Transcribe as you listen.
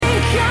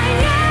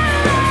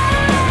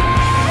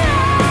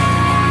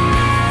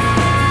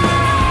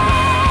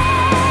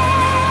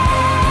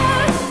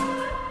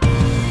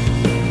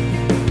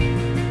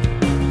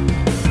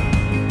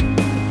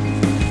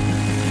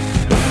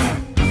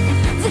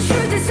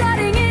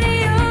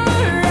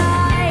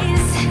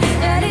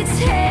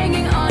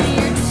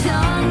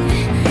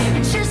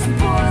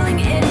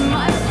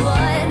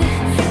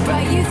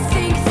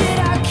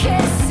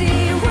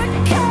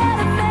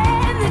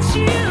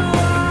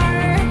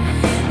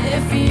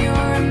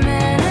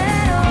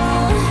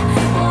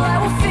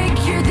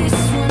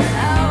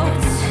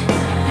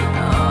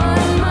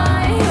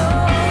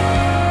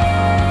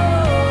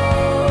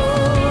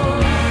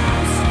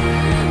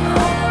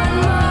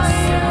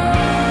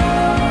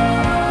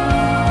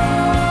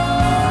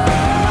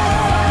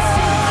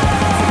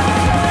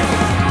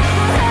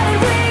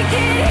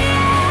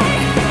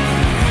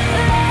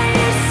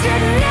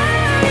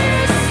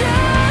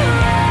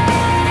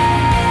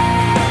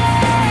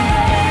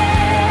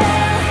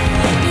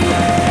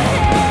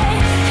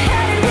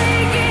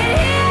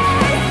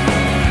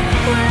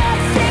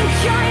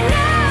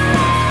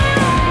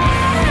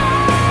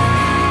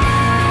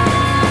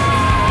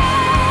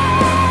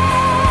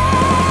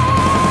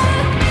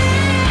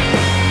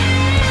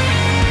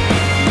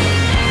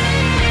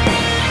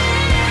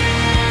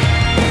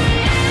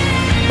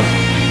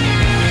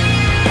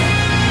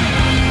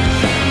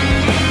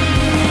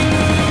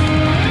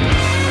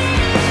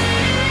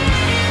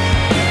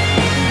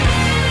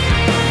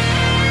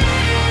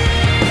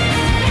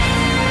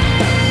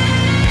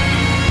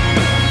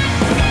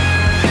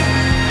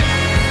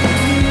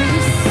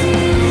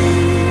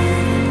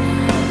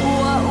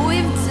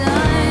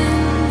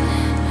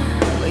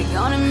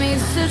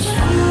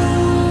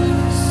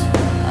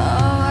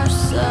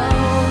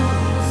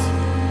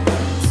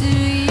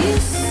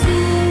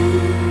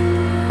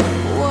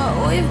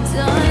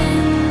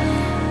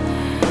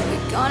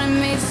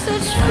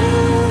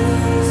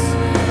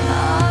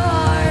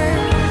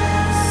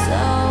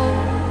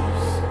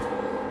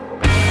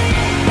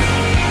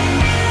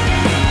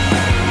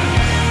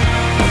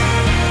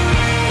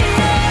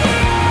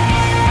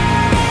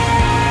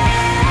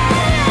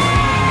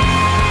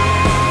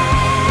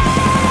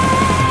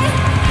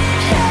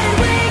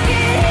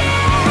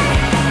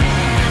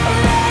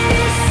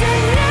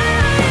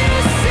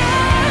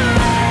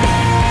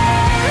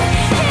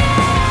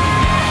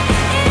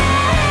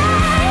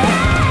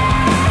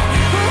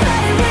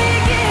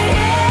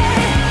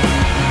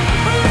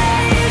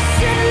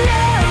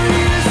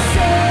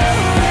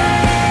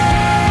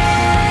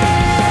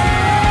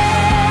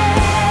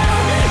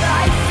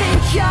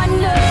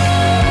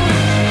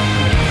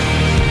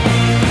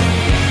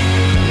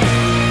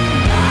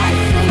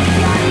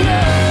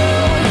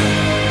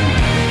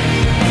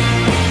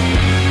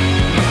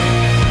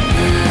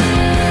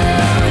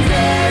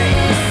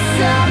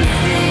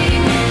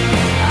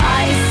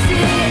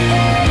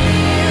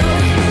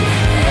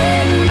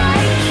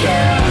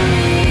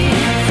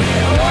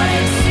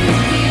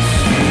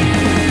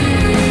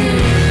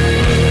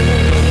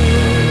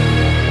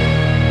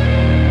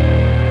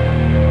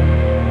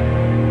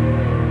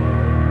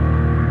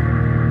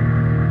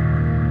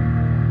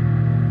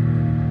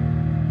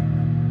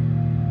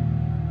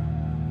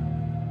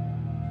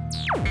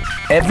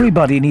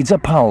Everybody needs a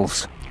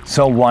pulse,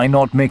 so why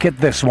not make it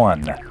this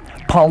one?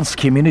 Pulse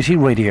Community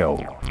Radio.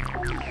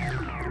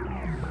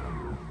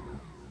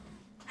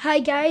 Hi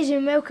guys,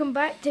 and welcome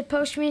back to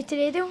Pulse Community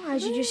Radio,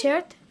 as you just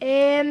heard.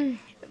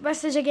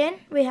 With us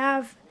again, we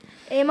have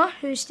Emma,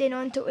 who's staying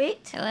on till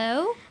 8.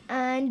 Hello.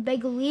 And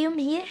Big Liam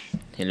here.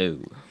 Hello.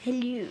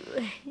 Hello.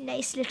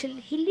 Nice little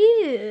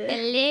hello.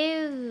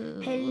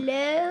 Hello.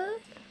 Hello.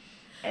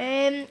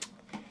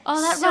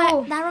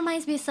 That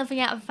reminds me of something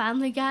out of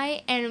Family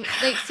Guy, and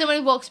like somebody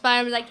walks by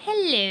and was like,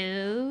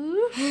 "Hello."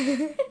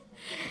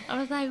 I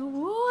was like,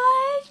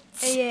 "What?"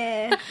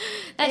 Yeah.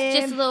 That's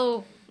just a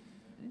little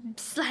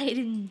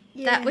sliding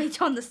that way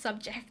on the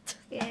subject.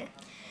 Yeah.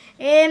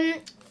 You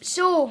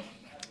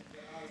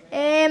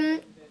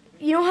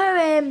know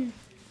how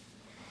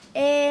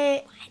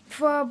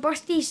for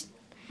birthdays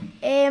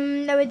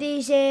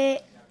nowadays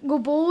go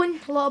bowling,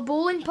 a lot of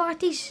bowling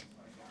parties.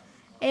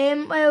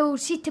 Well,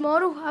 see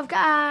tomorrow I've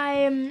got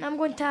I'm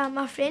going to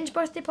my friend's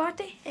birthday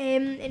party,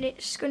 and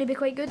it's going to be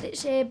quite good.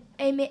 It's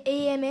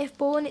AMF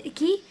bowling at the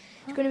Quay.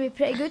 It's going to be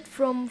pretty good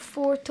from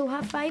 4 till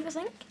 5:30, I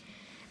think.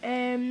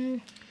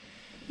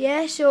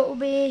 Yeah, so it'll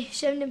be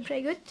sounding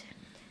pretty good.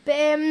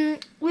 But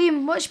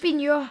Liam, what's been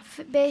your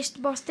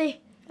best birthday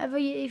ever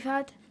you've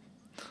had?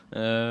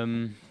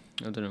 I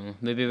don't know.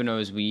 Maybe when I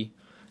was wee.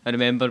 I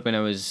remember when I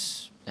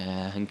was,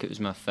 I think it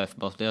was my 5th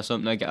birthday or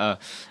something. I got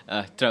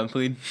a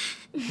trampoline,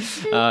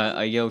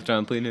 a yellow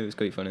trampoline. It was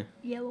quite funny.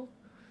 Yellow.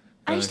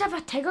 I used to have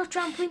a Tigger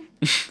trampoline.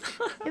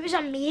 It was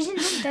amazing.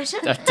 Don't diss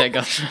it. A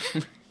Tigger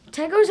trampoline.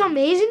 Tigger's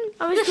amazing.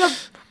 I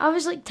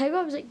was like Tigger.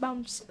 I was like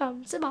bounce,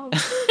 bounce,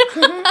 bounce.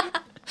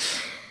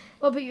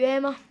 What about you,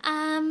 Emma?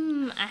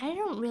 I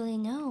don't really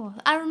know.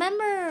 I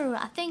remember,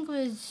 I think it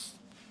was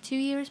 2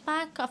 years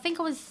back. I think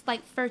I was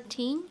like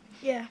 13.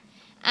 Yeah.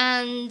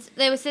 And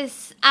there was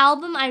this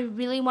album I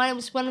really wanted. It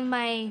was one of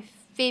my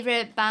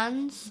favourite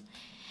bands.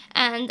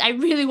 And I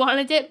really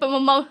wanted it, but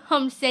my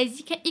mum says,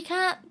 you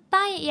can't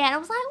buy it yet. And I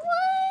was like,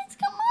 what?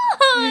 Come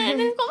on.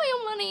 I've got my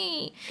own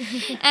money.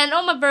 And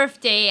on my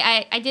birthday,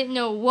 I didn't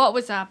know what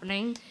was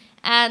happening.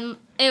 And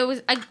it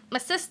was my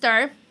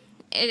sister.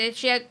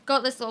 She had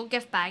got this little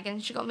gift bag,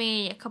 and she got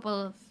me a couple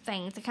of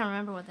things. I can't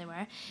remember what they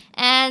were.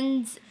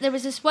 And there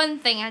was this one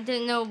thing, I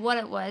didn't know what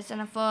it was,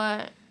 and I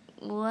thought,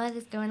 what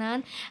is going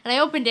on? And I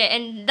opened it,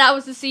 and that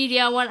was the CD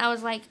I want. I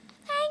was like,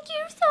 thank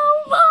you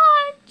so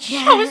much.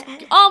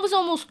 I was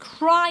almost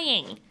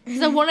crying,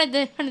 because I wanted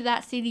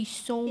that CD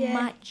so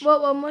much.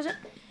 What one was it?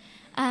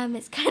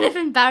 It's kind of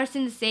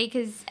embarrassing to say,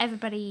 because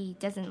everybody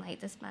doesn't like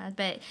this band,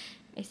 but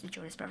it's the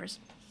Jonas Brothers.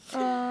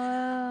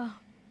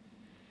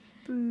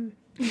 Boo.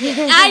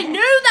 I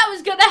knew that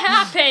was gonna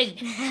happen.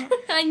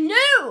 I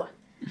knew.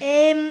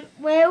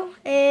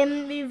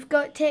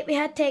 We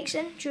had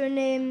texting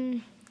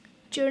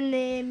during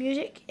the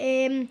music.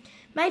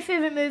 My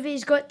favourite movie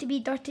has got to be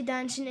Dirty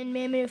Dancing in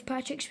memory of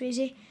Patrick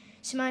Swayze.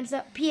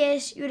 Samantha.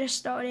 P.S. You're a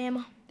star,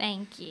 Emma.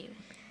 Thank you.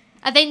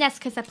 I think that's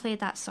because I played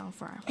that song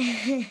for her.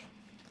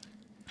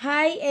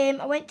 Hi.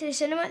 I went to the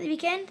cinema at the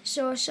weekend.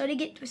 Saw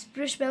Surrogate with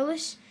Bruce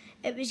Willis.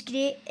 It was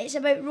great. It's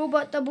about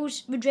robot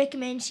doubles. Would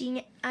recommend seeing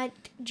it at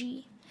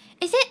G.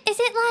 Is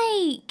it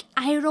like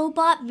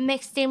iRobot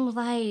mixed in with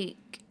like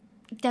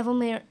Devil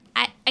May?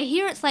 I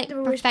hear it's like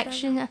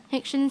perfection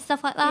and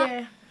stuff like that.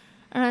 Yeah.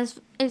 And I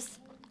thought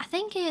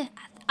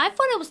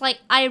it was like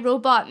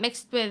iRobot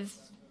mixed with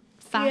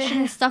fashion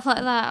and stuff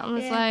like that. I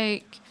was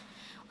like,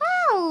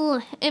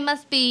 well, it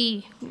must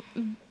be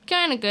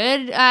kind of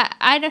good.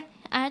 I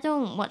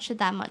don't watch it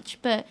that much,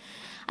 but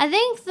I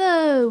think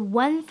the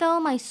one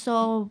film I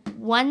saw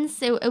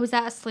once, it was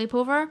at a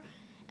sleepover,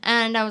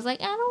 and I was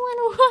like, I don't want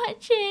to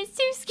watch it. It's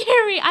too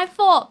scary. I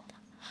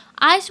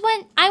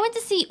went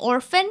to see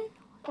Orphan.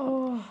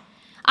 Oh.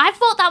 I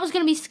thought that was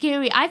gonna be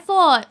scary. I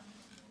thought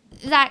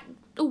that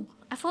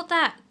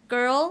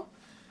girl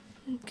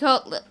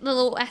called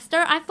little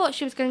Esther. I thought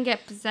she was gonna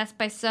get possessed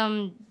by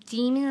some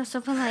demon or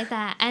something like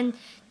that, and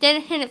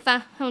then it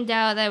found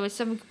out that it was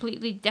something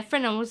completely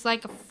different. And it was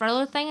like a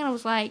thriller thing, and I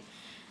was like,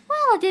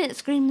 well, I didn't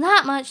scream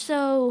that much,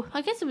 so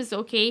I guess it was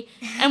okay.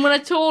 And when I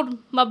told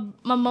my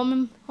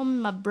mum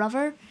and my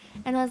brother,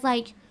 and I was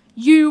like,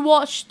 you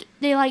watched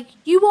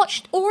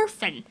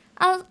Orphan.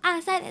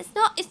 I said, it's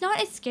not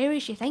as scary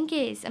as you think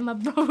it is. And my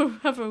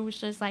brother was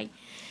just like,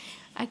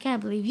 I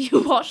can't believe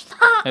you watched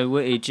that.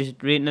 What age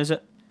rating is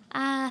it?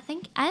 I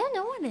don't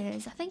know what it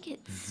is. I think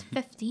it's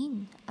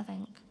 15, I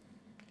think.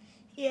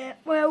 Yeah,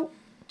 well,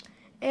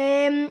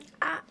 I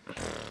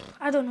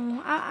don't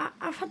know.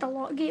 I've had a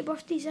lot of great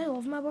birthdays. I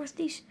love my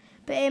birthdays.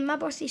 But my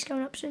birthday's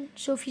coming up soon.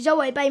 So if you all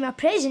want to buy my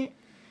present,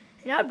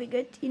 then that would be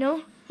good, you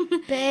know.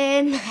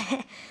 But,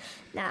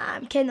 nah,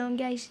 I'm kidding on,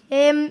 guys.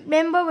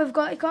 Remember, we've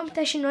got a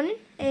competition running.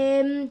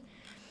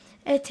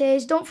 It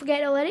is Don't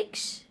Forget the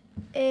Lyrics.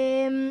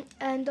 And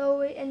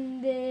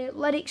the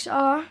lyrics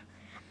are,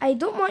 I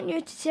don't want you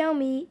to tell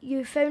me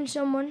you found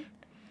someone,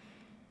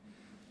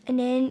 and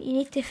then you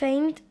need to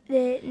find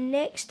the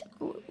next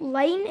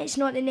line, it's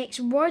not the next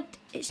word,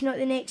 it's not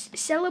the next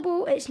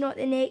syllable, it's not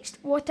the next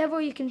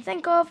whatever you can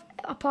think of,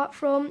 apart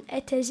from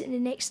it is in the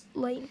next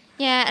line.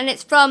 Yeah, and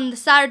it's from the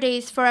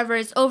Saturdays Forever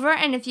Is Over,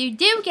 and if you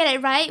do get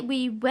it right,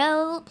 we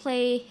will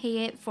play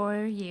it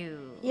for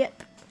you.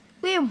 Yep.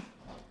 Liam,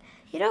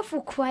 you're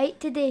awful quiet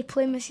today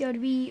playing with your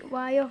wee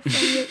wire from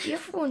your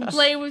earphones.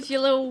 Playing with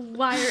your little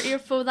wire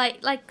earphone,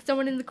 like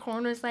someone in the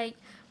corner is like,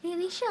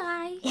 really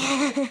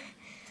shy.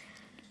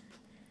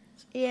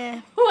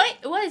 Yeah.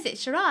 What is it?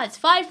 Charades.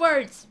 5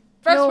 words.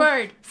 First No,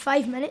 word.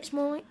 5 minutes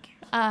more like.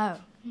 Oh.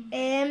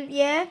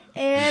 Yeah.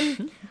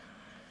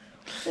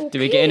 Do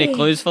we get any okay.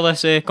 clues for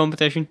this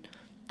competition?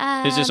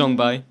 Who's the song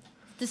by?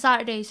 The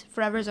Saturdays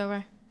Forever Is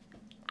Over.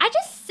 I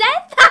just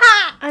said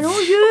that! I know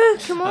you,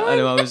 come on. I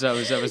know, that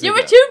was You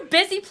like were too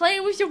busy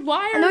playing with your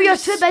wires. I know you're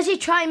too busy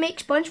trying to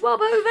make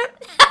SpongeBob out of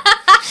it.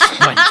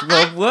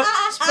 SpongeBob, what?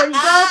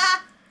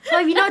 SpongeBob. Well,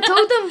 have you not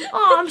told them?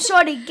 Oh, I'm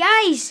sorry,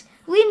 guys.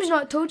 Liam's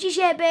not told you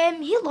yet, but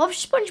he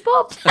loves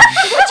SpongeBob.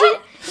 He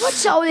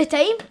watches it all the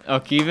time.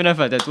 Okay, even if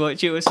I did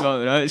watch it, it was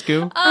smarting out, it's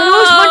cool. I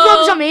know,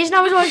 SpongeBob's amazing.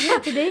 I was watching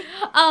it today.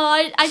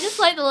 Oh, I just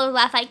like the little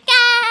laugh, like,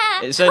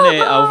 ah! It's in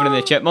Alvin and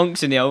the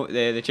Chipmunks, and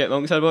the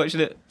Chipmunks are watching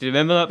it. Do you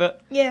remember that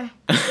bit? Yeah.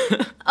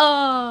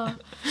 Oh,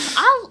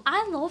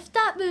 I loved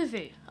that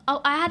movie.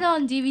 I had it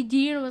on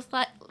DVD and I was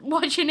like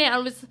watching it. I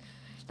was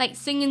like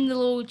singing the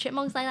little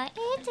chipmunks like.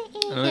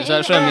 Oh, it's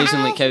actually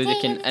amazing, like how they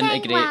can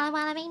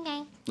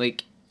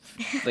integrate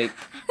like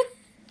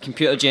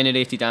computer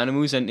generated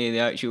animals into the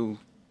actual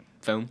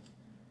film.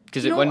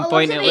 Because at one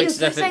point it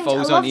looks as if it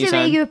falls on his I love the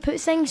way hand. you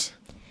put things,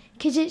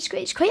 because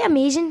it's quite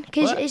amazing.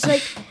 Because What? it's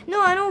like,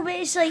 no, I know, but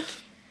it's like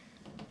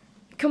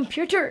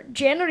computer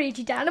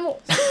generated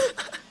animals.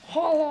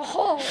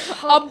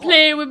 I'm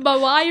playing with my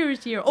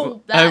wires here.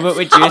 Oh, that's What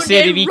would you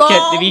say? The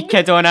wee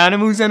kid on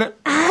animals in it?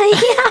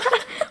 Yeah,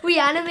 we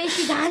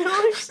animated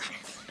animals.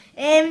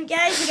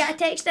 Guys, we got a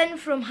text in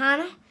from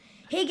Hannah.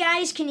 Hey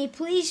guys, can you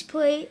please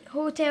play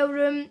Hotel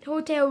Room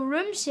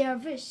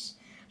Service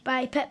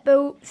by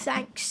Pitbull?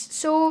 Thanks.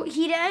 So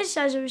here it is,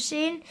 as I was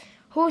saying,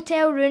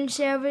 Hotel Room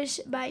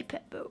Service by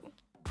Pitbull.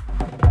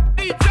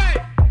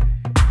 DJ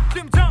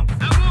Jim Jones.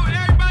 I want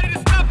everybody to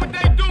stop what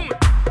they doing.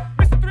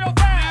 Mr. 305.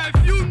 Now, if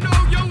you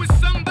know yo is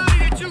somebody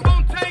that you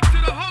gon' take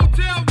to the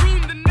hotel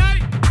room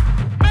tonight,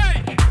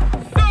 make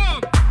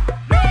some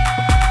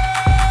noise.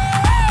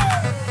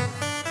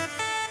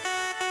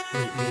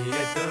 Meet me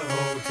at the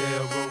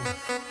hotel room.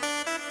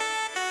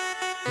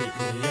 Meet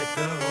me at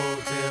the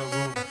hotel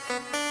room.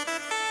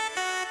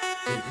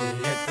 Meet me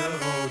at the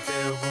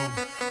hotel room.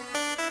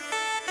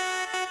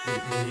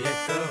 Meet me at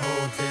the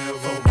hotel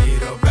room.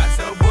 Get up out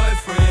your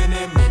boyfriend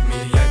and meet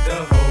me at the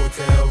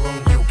hotel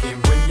room. You can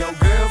bring your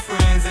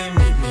girlfriends and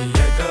meet me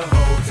at the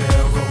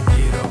hotel room.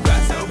 Get up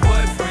out your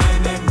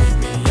boyfriend and meet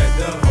me at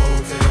the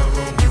hotel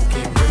room. You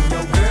can bring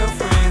your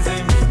girlfriends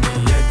and meet me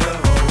at the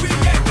hotel room. We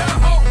at the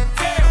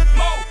hotel,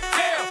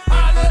 motel,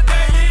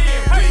 holiday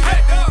inn. We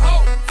at the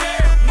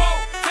hotel,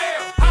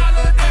 motel,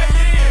 holiday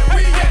inn.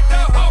 We at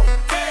the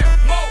hotel,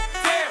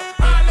 motel,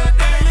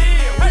 holiday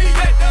inn. We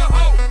at the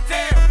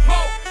hotel,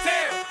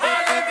 motel,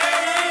 holiday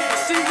inn.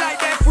 She like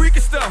that freaky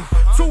stuff.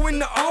 2 in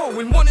the O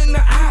and 1 in the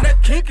I.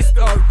 That kinky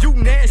stuff, you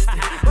nasty.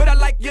 But I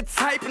like your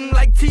type and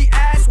like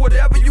T-ass,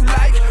 whatever you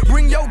like.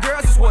 Bring your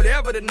girls, it's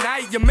whatever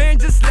tonight. Your man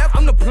just left,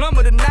 I'm the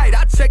plumber tonight.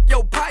 I check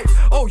your pipes.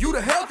 Oh, you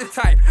the healthy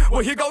type.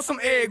 Well, here goes some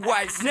egg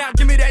whites. Now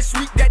give me that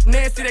sweet, that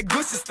nasty, that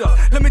gushy stuff.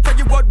 Let me tell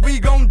you what we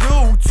gon'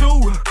 do.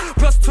 2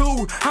 plus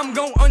 2, I'm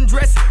gon'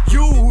 undress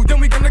you. Then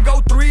we gonna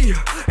go 3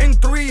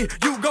 and 3,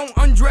 you gon'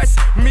 undress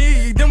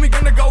me. Then we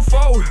gonna go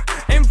 4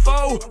 and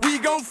 4, we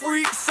gon'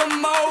 freak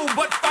some more.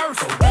 But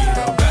first, get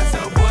up at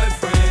your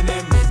boyfriend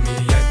and meet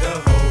me at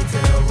the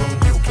hotel room.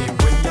 You can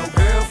bring your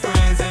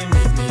girlfriends and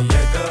meet me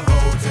at the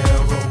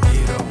hotel room.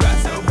 Get up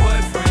at your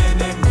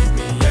boyfriend and meet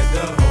me at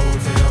the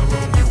hotel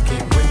room. You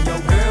can bring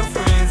your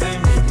girlfriends and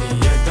meet me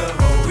at the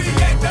hotel room. We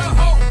at the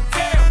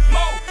hotel,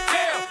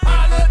 motel,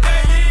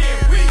 holiday inn.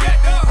 We at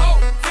the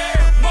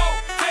hotel,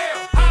 motel,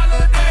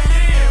 holiday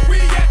inn. We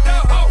at the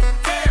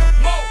hotel,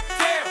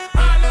 motel,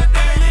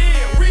 holiday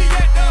inn. We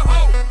at the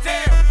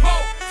hotel,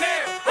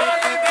 motel,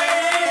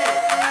 holiday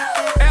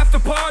inn. After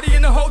party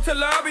in the hotel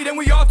lobby, then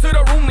we all to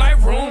the room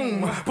like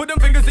room. Put them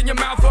fingers in your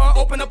mouth,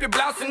 open up your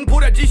blouse and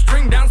pull that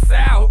G-string down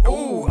south.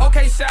 Ooh,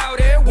 okay, shout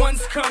it.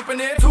 1's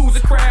company, 2's a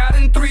crowd,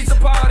 and 3's a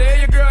party.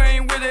 Your girl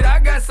ain't with it, I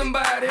got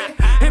somebody.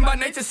 And by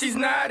nature, she's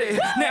naughty.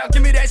 Now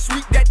give me that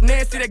sweet, that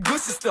nasty, that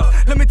gushy stuff.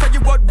 Let me tell you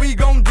what we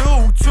gon'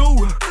 do.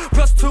 2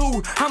 plus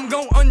 2, I'm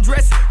gon'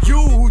 undress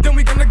you. Then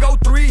we gonna go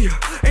 3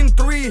 and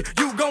 3,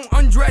 you gon'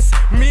 undress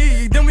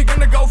me. Then we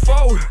gonna go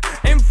 4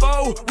 and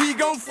 4, we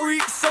gon'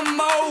 freak some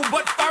more.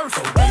 But first,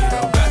 get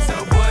up at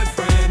your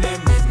boyfriend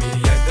and meet me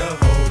at the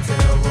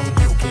hotel room.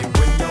 You can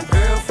bring your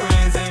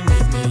girlfriends and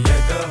meet me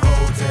at the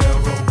hotel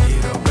room.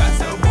 Get up at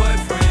your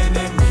boyfriend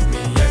and meet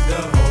me at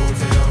the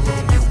hotel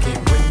room. You can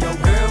bring your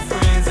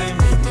girlfriends and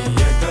meet me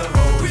at the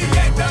hotel room. We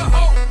at the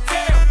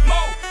hotel,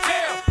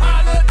 motel,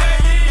 holiday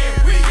inn.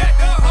 We at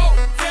the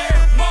hotel,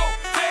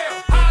 motel,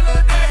 holiday inn.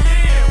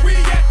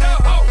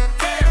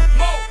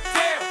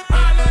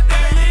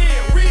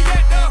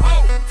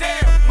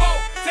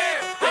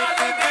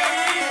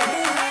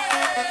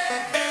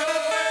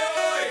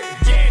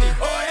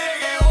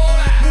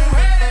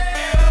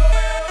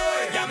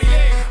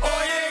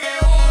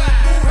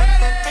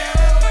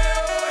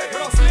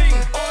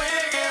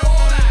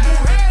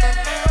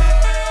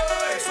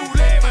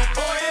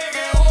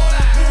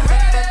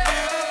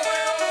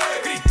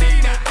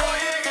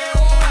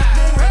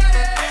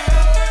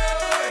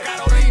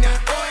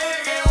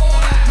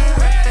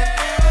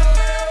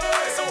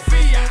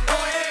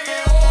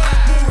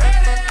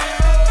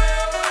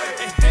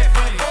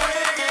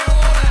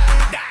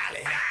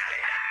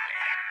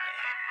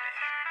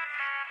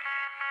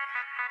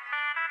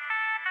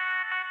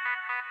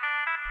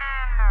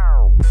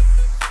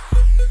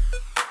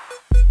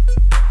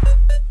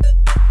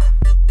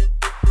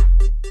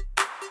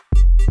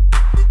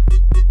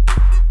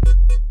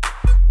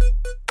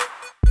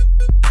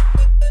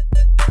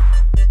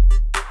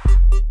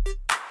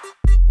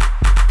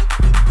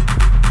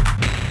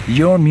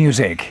 Your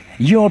music,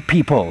 your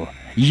people,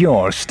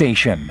 your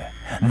station.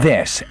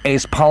 This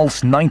is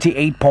Pulse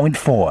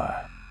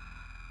 98.4.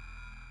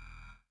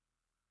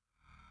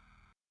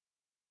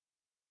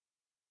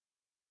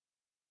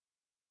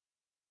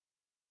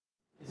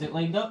 Is it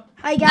lined up?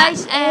 Hi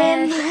guys.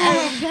 had a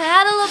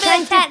little bit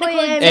Trying of to put,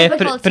 technical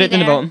difficulty Put it in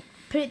the there. bottom.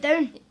 put it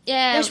down.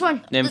 Yeah. This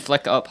one. Then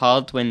flick it up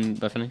hard when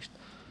we're finished.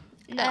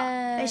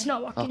 No, it's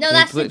not working. No,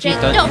 that's the Look, trick.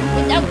 she's No,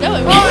 done. no, no,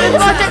 it Oh,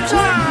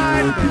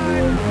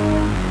 won't.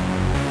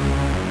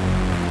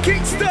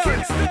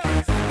 Kickstart.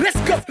 Let's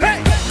go.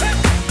 Hey.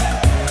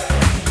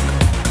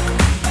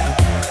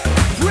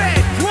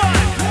 Red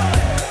one.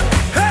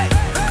 Hey.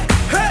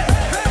 Hey.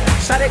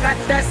 Shawty got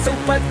that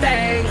super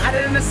thing,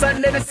 hotter than the sun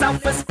in the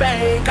south of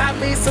Spain. Got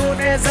me soon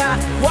as I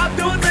walk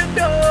through the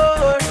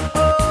door.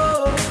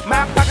 Oh,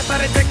 my pocket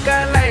started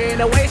tickling.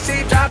 The way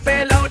she drop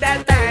it low,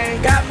 that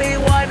thing got me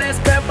wanna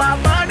spend my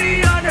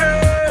money on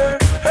her.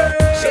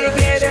 She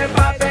get it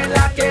poppin',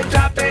 lock it,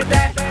 drop it,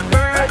 that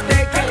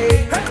birthday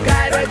cake.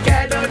 Got a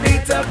candle,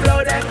 need to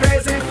blow that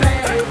crazy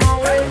flame.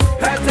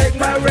 I take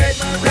my red,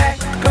 black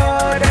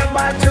card and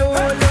my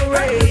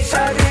jewelry.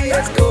 Shawty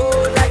is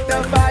cool like the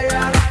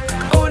fire,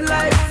 cool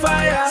like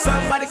fire.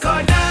 Somebody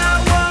call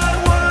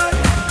 911.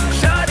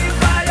 Shawty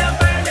fire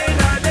burning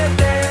on the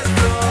dance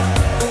floor.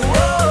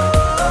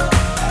 Whoa,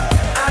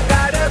 I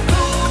gotta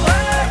cool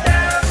her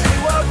down. She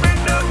will bring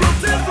the roof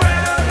to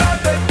ground on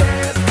the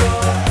dance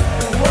floor.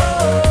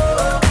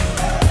 Whoa,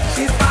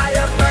 she's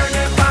fire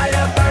burning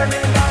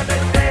on the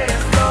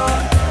dance floor.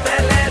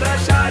 That little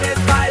shawty's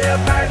fire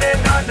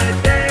burning on the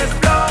dance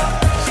floor.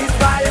 She's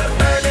fire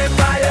burning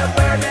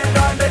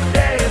on the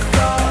dance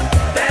floor.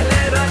 That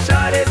little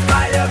shawty's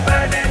fire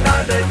burning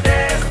on the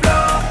dance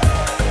floor.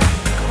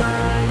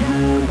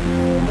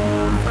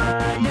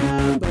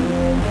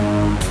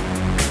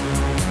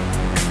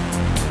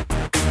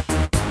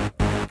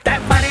 That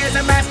body is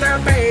a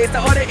masterpiece.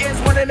 The order is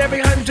one in every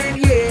 100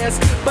 years.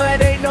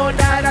 But ain't no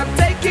doubt I'm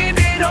taking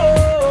it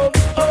home.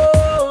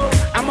 Oh,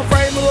 I'm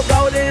afraid move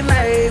golden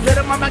lanes.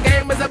 Little mama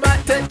game is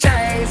about to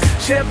change.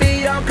 She'll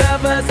be on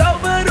covers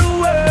over the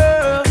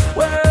world.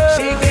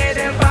 She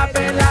getting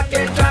poppin', lock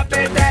it,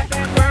 dropping that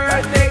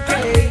birthday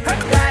cake.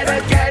 Got a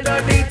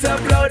candle, need to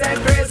blow that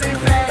crazy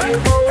flame.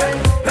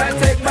 I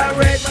take my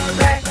red,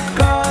 black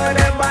card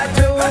and my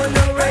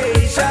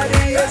jewelry.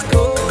 Shawty is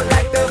cool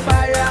like the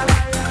fire,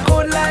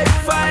 cool like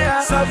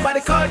fire.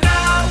 Somebody call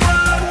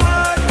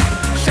 911.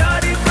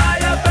 Shawty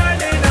fire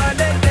burning on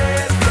the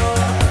dance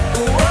floor.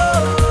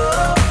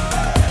 Whoa,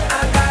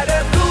 I gotta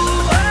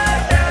cool her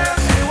down.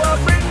 She will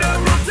bring the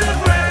roof to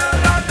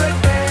ground on the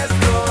dance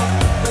floor.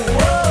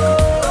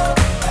 Whoa,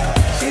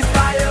 she's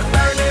fire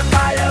burning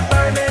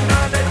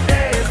on the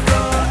dance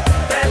floor.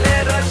 That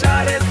little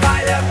shawty's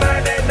fire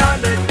burning on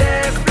the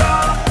dance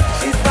floor.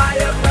 She's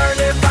fire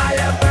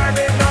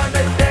burning on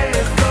the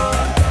dance floor.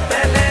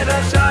 That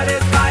little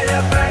shawty's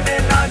fire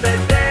burning on the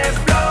dance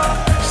floor.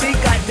 She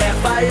got that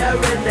fire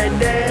in the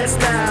dance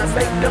now,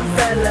 make them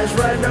fellas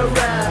run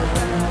around.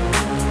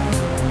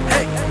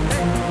 Hey,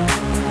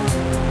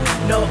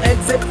 no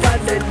exit on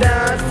the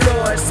dance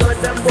floor, so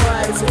them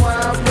boys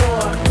want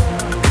more.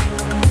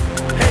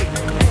 Hey,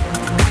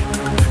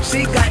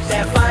 she got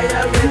that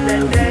fire in the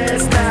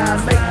dance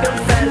now, make them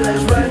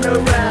fellas run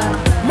around.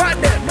 My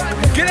damn,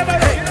 get up,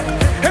 hey,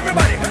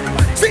 everybody,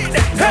 see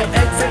that. Hey, no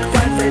exit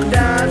on the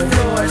dance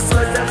floor, so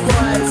them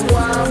boys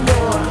want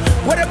more.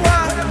 What it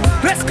want?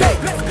 Let's go,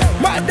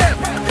 my damn,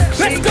 let's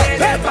go. She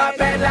get it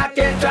poppin', lock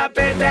it,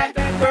 dropping that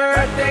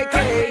birthday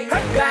cake.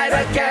 Got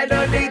a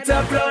candle, need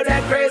to blow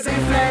that crazy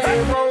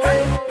flame.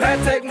 I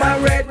take my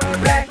red,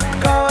 black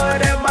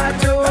card and my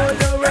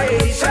jewelry.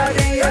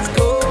 Shawty is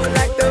cool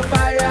like the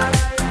fire,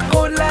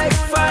 cool like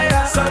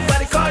fire.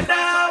 Somebody call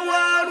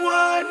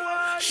 911.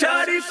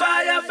 Shawty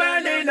fire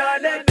burning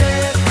on the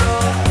dance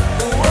floor.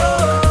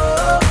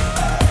 Whoa,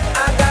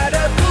 I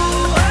gotta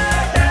cool her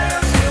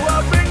down. She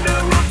will bring the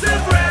roof to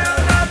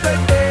ground on the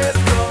dance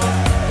floor.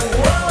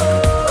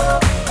 Whoa,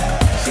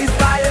 she's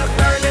fire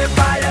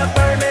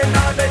burning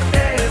on the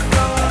dance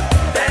floor.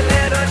 That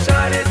little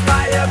shawty's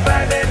fire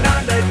burning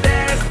on the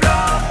dance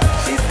floor.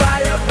 She's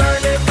fire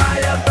burning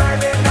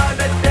on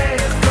the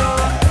dance floor.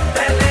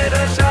 That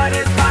little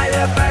shawty's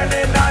fire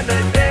burning on the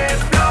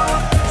dance floor.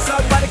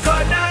 Somebody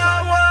call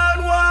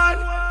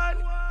 911.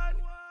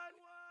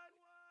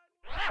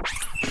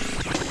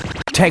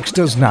 Text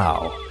us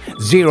now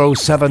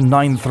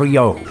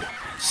 07930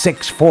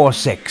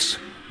 646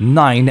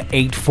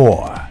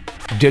 984.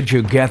 Did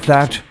you get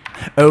that?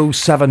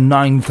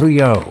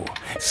 07930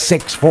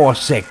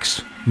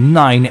 646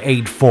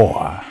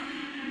 984.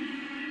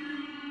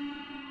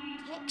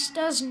 Text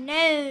us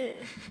now.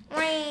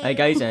 Hi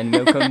guys, and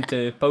welcome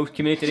to Pulse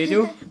Community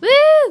Radio.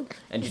 Woo!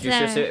 Introduce So-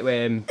 yourself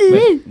with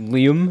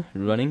Liam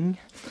running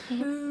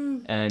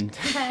and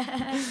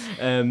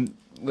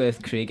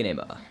with Craig and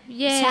Emma.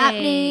 Yay. It's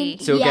happening.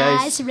 So,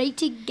 guys- yes, right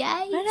to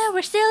guys. I know,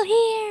 we're still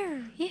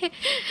here. Yeah.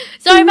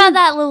 Sorry about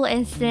that little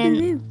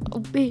incident.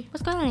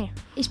 What's going on here?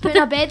 He's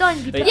putting a bed on.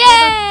 Yay!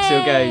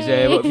 So guys,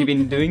 what have you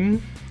been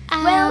doing?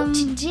 Well,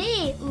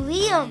 today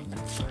Liam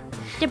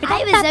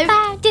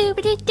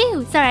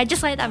Sorry, I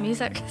just like that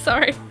music.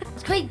 Sorry.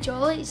 It's quite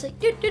jolly. It's like.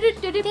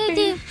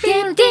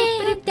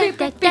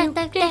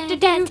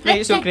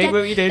 Right, so great, what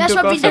were you doing? That's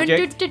Took what off we do.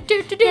 subject.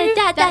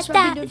 That's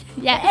what we do.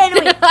 Yeah.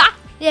 Anyway,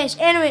 yes.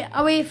 Anyway,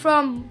 away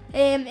from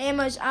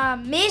Emma's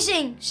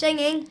amazing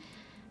singing.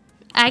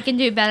 I can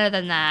do better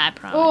than that, I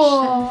promise.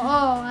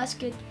 Oh, that's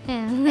good.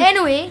 Yeah.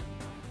 Anyway,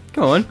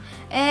 Come on.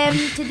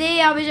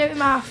 today I was out with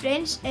my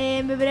friends.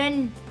 We were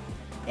in.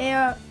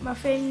 My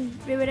friend,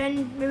 we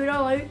were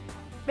all out.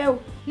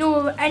 Well, no,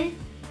 we were in,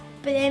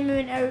 but then we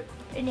went out,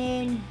 and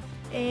then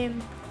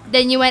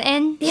Then you went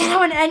in, I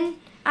went in.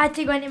 I had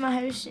to go into my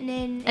house, and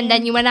then and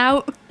then you went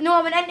out. no,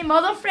 I went into my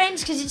other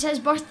friends because it's his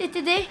birthday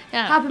today.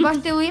 Yeah. Happy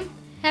birthday, Liam!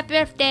 Happy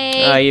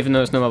birthday. Even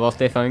though it's not my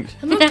birthday, thanks.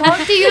 I'm not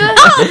talking to you.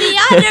 Oh, the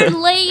other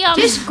Liam.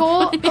 Just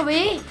go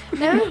away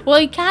now. Well,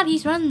 he can't.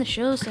 He's running the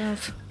show, so.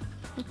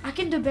 I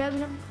can do better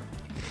than him.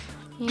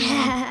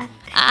 Yeah.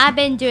 I've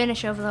been doing a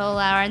show for the whole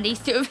hour, and these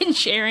two have been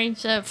sharing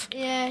stuff.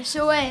 Yeah.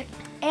 So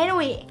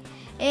anyway,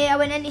 I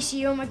went in to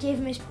see him. I gave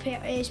him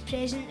his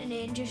present, and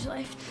then just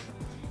left.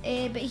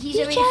 But he's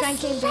away to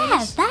Frankie and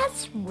Benny's.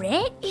 That's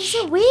rich. He's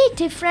away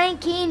to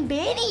Frankie and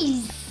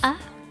Benny's.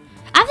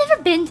 I've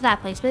never been to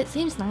that place, but it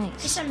seems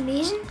nice. It's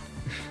amazing.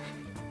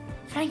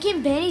 Frankie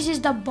and Benny's is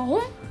the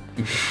bomb.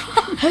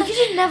 How could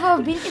you never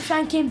have been to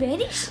Frankie and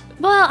Benny's?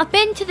 Well, I've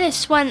been to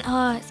this one.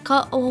 It's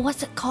called. Oh,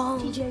 what's it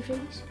called? TJ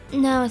Fridays.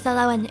 No, it's not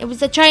that one. It was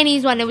the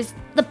Chinese one. It was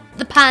the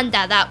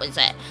panda. That was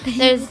it.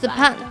 There's the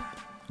panda.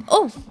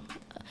 Oh.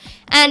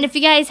 And if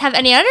you guys have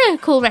any other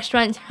cool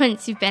restaurants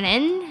you've been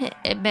in,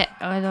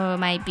 although it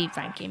might be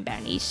Frankie and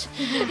Bernie's,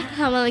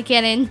 I'm only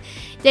kidding,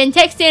 then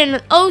text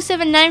in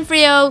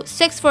 07930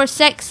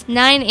 646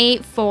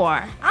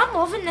 984. I'm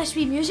loving this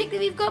wee music that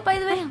we've got, by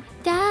the way.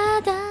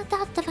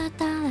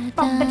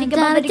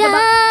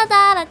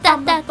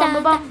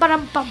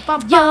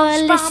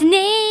 You're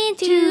listening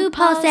to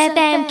Pulse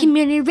FM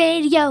Community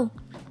Radio.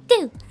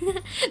 That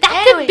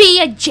Anyway. could be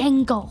a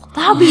jingle.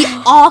 That would be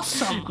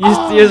awesome.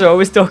 You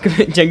always talk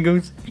about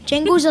jingles.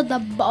 Jingles are the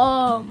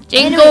bomb.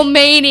 Jingle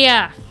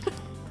mania.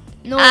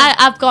 No.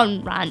 I've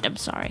gone random,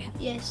 sorry.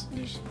 Yes.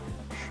 Yes.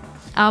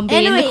 I'll be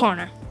in Anyway. the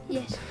corner.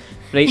 Yes.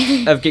 Right,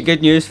 I've got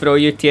good news for all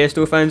you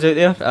Tiesto fans out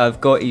there. I've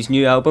got his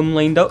new album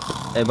lined up,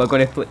 and we're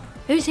going to play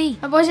Who's he?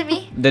 It wasn't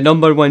me. the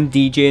 #1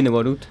 DJ in the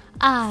world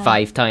Ah.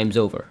 5 times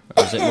over.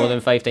 Or is it more than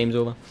 5 times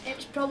over? It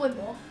was probably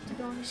more, to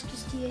be honest,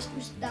 because TS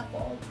was that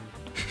bomb.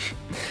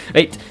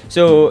 Right,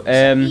 so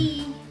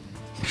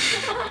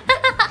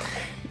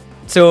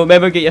so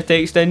remember, get your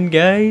text in,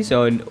 guys,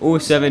 on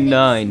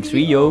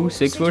 07930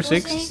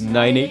 646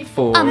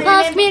 984. I'm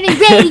Pulse Community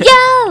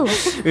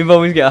Radio. We've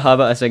always got a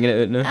habit of singing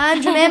it out now.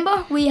 And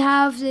remember, we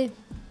have the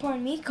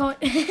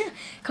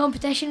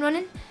competition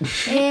running.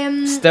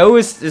 Still,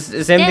 has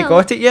anybody Still.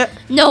 got it yet?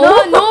 No.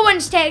 No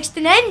one's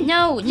texting in.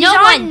 No These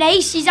aren't one.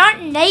 nice. These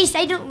aren't nice.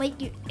 I don't like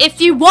you. If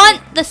you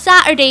want the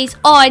Saturdays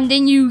on,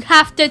 then you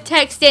have to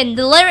text in.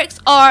 The lyrics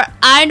are,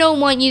 I don't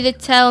want you to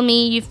tell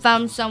me you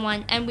found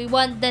someone, and we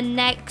want the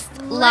next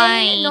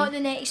line. Not the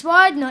next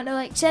word, not the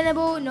next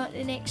syllable, not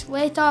the next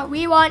letter.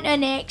 We want the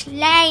next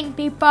line,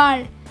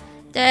 people.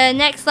 The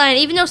next line.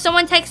 Even though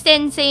someone texted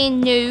in saying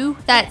new,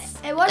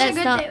 It was a that's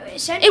good. not-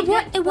 It sounded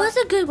good. It was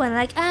a good one.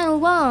 Like, I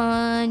don't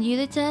want you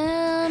to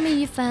tell me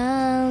you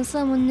found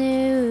someone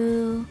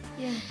new.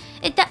 Yeah.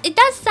 It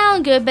does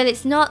sound good, but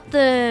it's not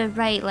the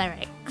right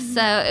lyrics.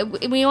 So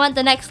we want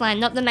the next line,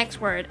 not the next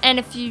word. And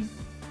if you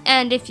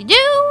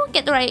do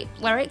get the right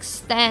lyrics,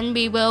 then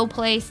we will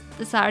play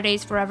the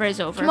Saturdays Forever Is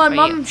Over. Come on, for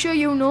Mum. you. I'm sure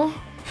you'll know.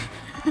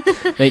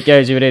 Right,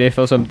 guys, you ready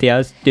for some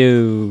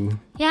Tiesto?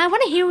 Yeah, I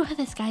want to hear what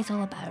this guy's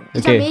all about.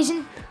 It's Okay.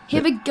 amazing.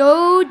 Here we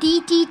go.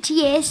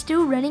 DTTS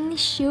still running the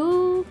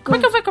show. Go.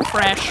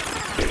 Fresh.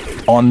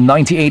 On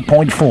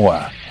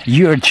 98.4,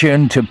 you're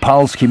tuned to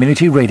Pulse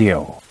Community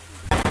Radio.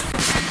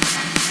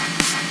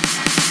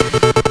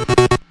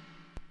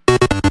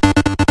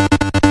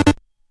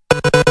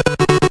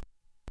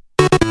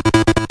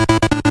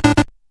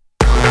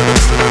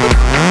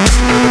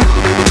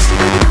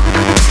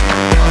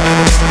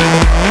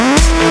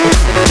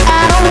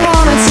 I don't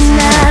want it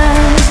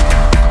tonight.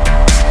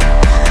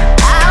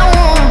 I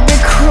wanna be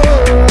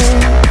cruel.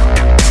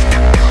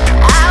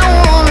 I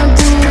wanna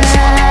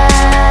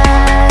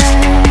deny.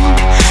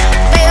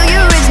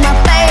 Failure is my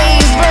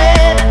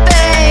favorite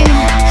thing.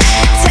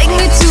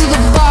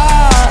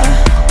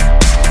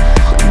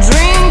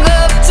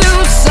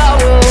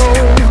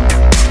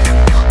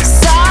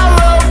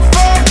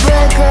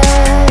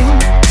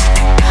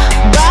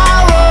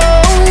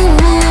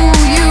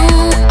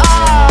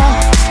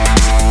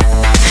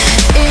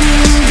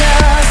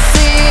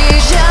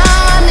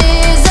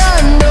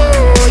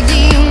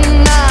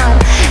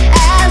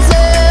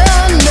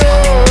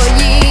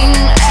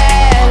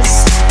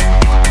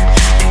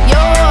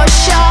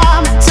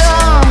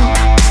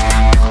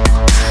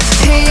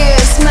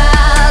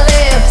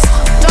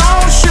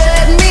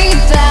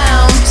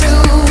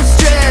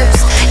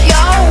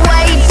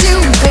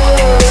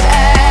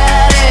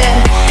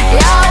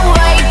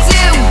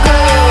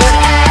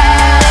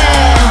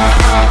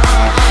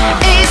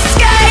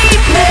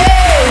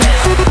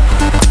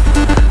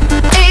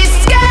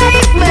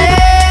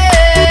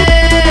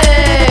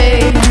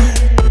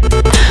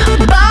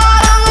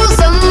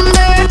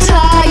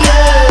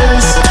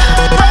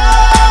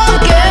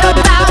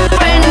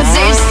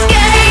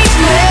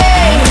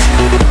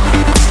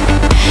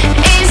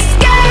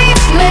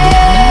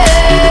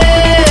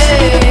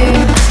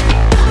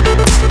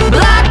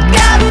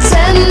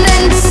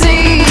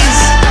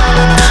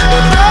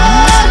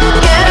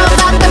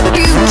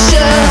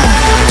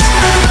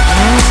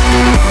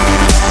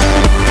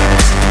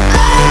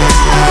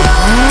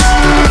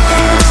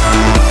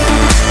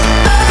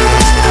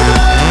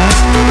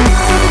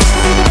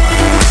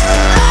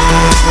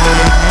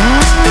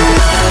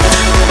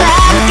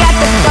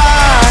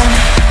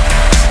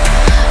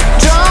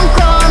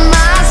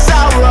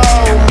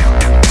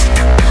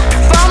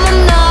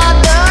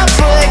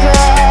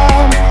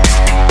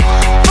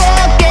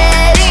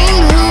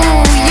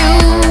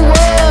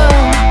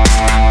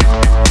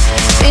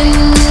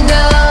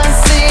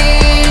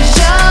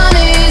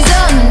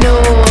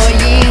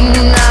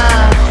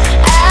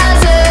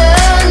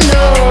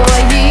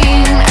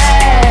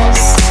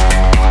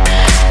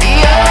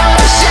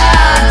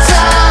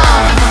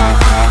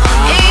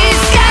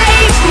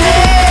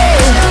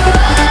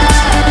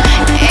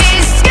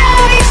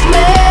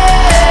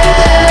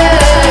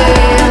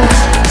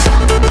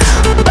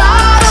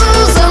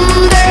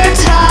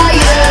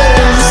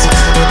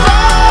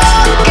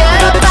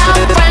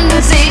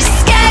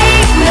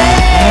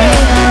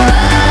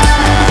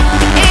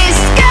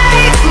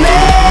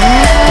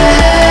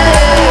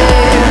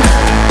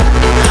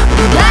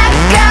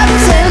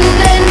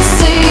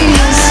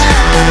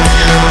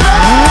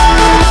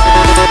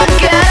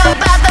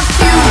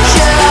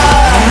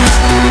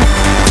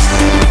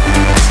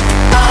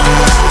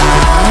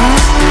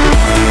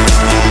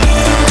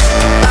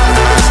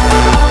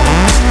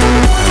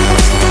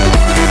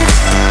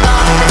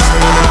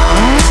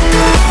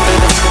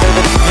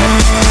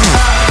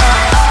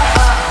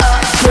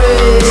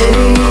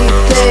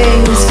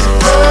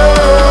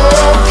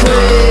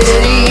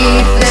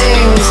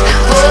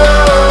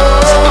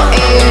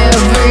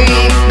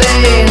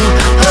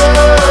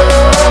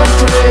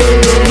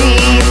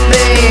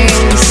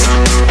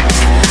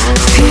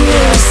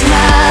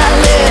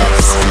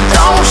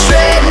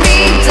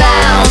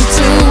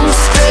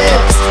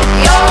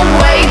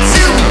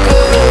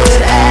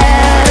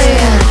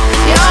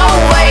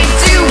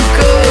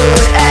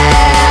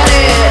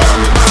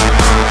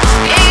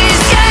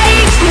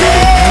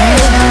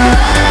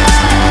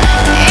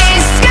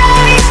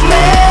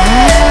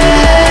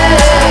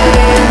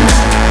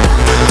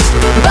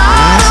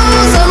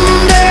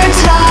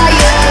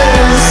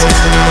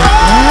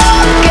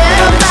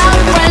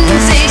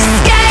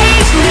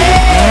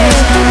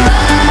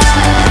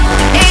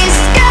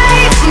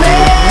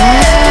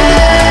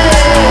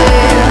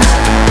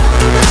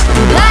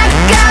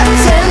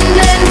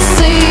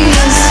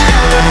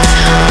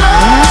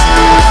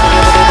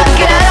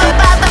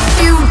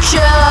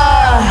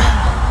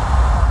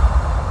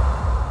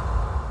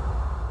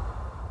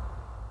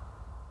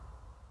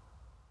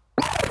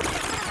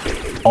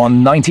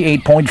 on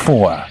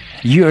 98.4.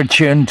 You're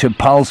tuned to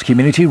Pulse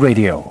Community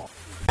Radio. What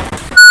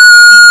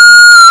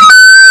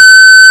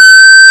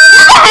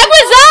the heck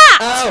was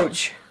that?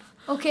 Ouch!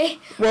 Okay.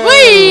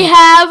 We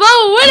have a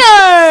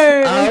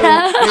winner! Wait,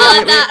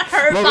 That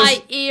hurt what my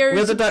was- ears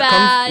Where did that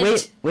bad. come?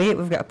 Wait,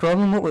 we've got a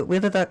problem. Where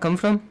did that come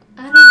from?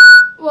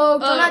 Well,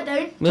 turn that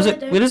down. Where's turn it?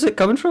 that down. Where is it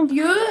coming from?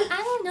 You? I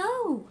don't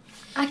know.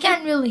 I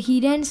can't really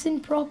hear anything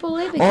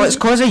properly. Oh, Because it's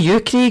cause of you,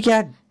 Craig.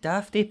 You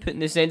dafty putting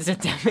the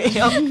sensitivity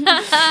up.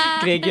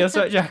 Craig, you're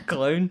such a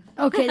clown.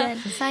 Okay then,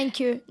 thank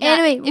you. Yeah,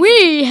 Anyway, if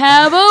we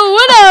have a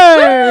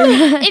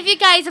winner! If you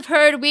guys have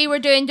heard, we were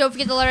doing Don't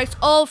Forget the Lyrics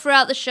all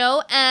throughout the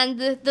show, and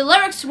the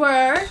lyrics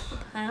were...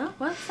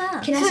 what's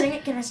that? Can I sing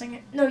it? Can I sing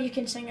it? No, you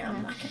can sing it. I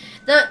can.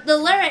 The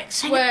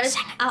lyrics were...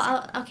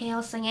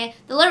 I'll sing it.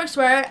 The lyrics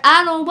were,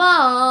 I don't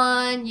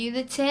want you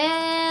to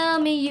tell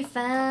me you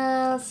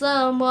found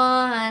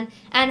someone.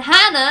 And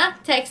Hannah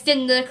texted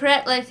in the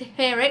correct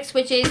lyrics,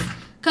 which is,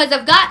 because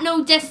I've got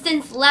no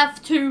distance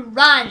left to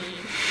run.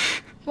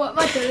 What am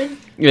I doing?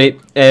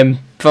 Right.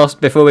 First,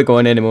 before we go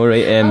on anymore,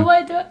 right? I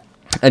want to do it.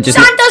 I just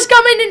Santa's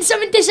coming in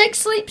 76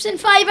 sleeps in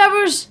 5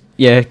 hours.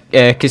 yeah,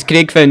 because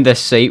Craig found this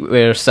site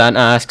where Santa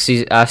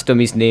asked him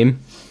his name.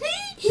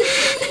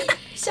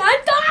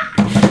 Santa!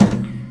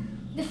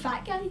 The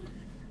fat guy.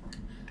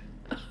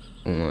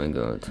 Oh my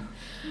god.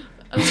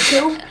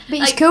 Cool. But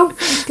he's cool.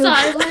 He's cool.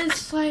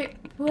 Silence, like,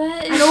 what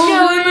I is know,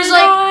 going it was on?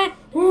 like,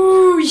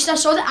 ooh, I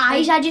saw the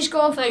eyes I just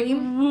got off Like,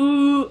 him.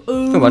 ooh,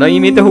 ooh. Come on, you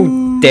made the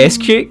whole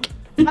desk shake.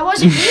 I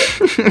wasn't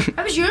me.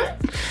 I was you.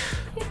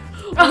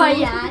 Oh,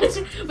 yeah.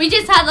 We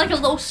just had like a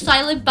little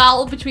silent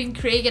battle between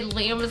Craig and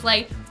Liam. Was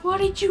like, what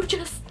did you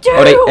just do?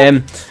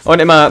 Alright, on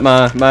to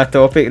my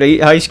topic,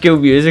 right? High School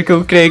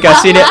Musical, Craig, I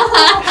seen it.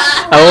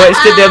 I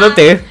watched it the other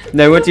day.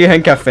 Now what do you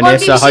think of On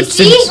Vanessa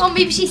Hudson? BBC, on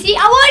BBC,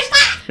 I watched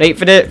that.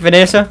 Right,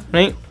 Vanessa,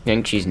 right? You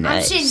think she's I'm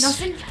nice? saying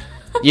nothing.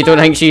 You don't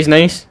think she's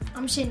nice?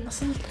 I'm saying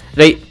nothing.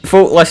 Right,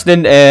 folk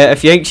listening,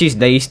 if you think she's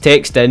nice,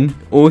 text in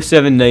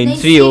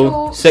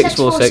 07930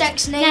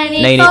 646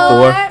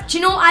 984. Do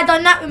you know I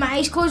done that with my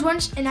eyes closed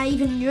once, and I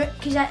even knew it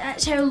because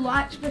that's how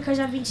that's because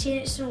I've been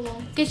saying it so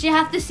long. Because you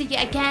have to see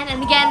it again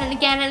and again and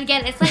again and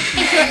again. It's like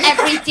it's your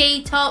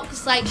everyday talk.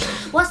 It's like,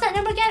 what's that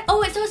number again?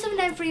 Oh, it's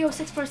 07930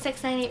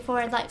 646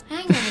 984. Like,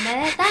 hang on a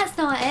minute, that's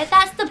not it.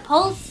 That's the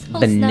pulse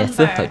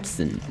Vanessa number.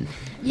 Hudson.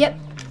 Yep.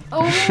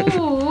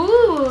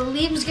 Oh,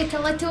 Liam's got a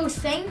little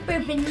thing for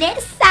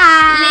Vanessa.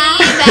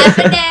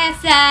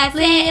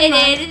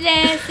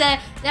 Vanessa.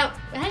 No,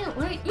 hang on.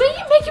 What are you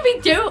making me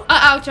do?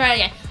 I'll try it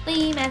again.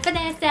 Liam and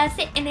Vanessa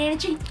sitting in a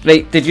tree.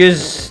 Right,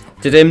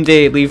 did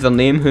anybody leave their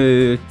name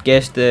who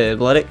guessed the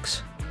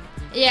lyrics?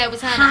 Yeah, it was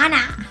Hannah.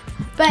 Hannah.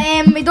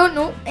 But we don't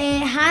know.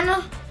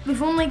 Hannah,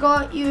 we've only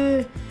got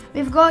you.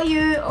 We've got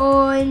you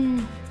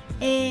on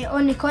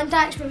the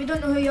contacts, but we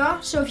don't know who you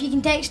are. So if you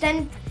can text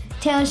in,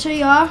 tell us who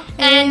you are.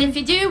 And if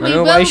you do, I we know,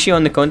 will. why is she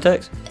on the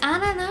contacts? I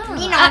don't know.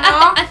 Me not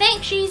know. I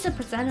think she's a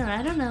presenter.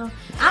 I don't know.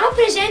 I'm a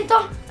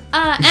presenter.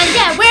 And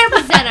yeah, we're a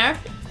presenter,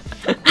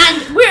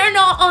 and we're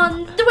not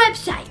on the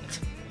website.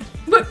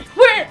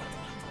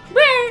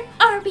 Where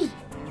are we?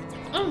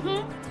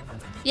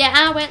 Yeah,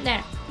 I went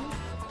there.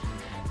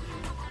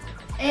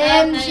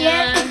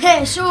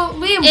 Yeah. So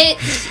Liam.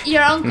 It's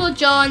your Uncle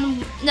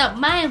John. No,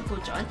 my Uncle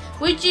John.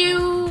 Would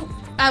you?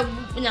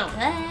 No.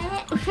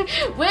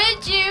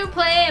 Would you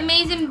play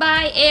 "Amazing"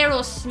 by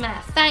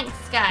Aerosmith? Thanks,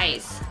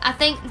 guys. I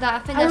think I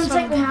that's don't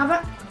think we from. have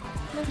it.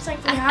 I don't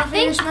think we I have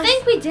Aerosmith.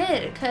 think we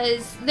did,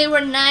 because they were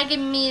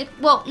nagging me.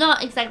 Well,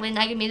 not exactly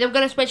nagging me. They were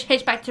gonna switch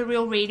Hitch back to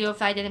Real Radio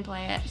if I didn't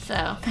play it.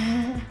 So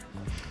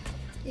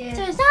Yeah.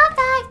 it's not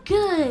that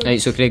good. Right,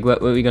 so Craig,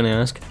 what were we going to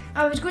ask?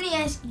 I was going to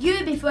ask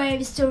you before I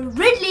was so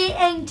rudely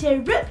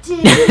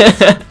interrupted.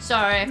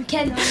 Sorry.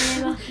 Can on,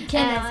 Emma.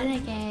 Can on.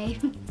 Okay.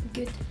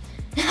 Good.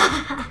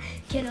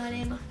 Can on,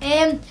 Emma.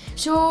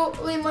 So,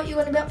 Liam, what you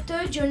going to be up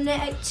to during the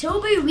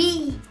October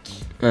week?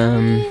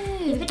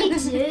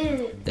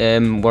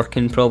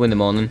 Working probably in the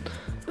morning.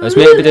 I was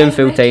meant to be doing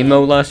full time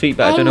all last week,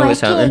 but I don't know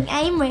what's happening.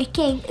 I'm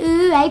working.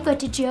 Ooh, I've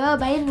got a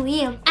job. I'm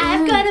Liam.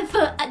 I've Ooh. got a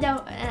foot.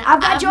 No,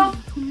 I've got a job.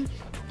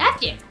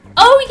 Have you?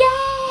 Oh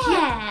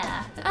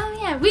yeah. Oh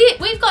yeah.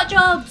 We've got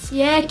jobs.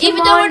 Yeah, come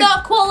Even on. though we're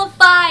not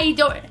qualified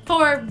or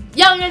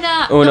young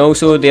enough. Oh, and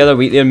also the other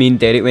week there, me and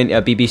Derek went to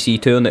a BBC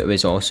tour and it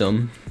was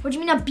awesome. What do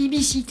you mean a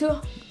BBC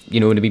tour? You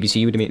know, the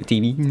BBC would make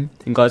the TV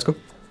in Glasgow.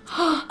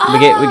 We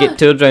get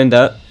toured around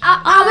that.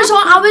 I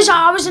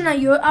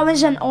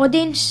was an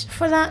audience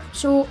for that.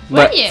 So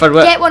But you? for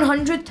what? Get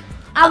 100.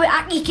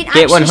 You can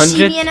Get actually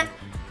see 100? me in it.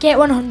 Get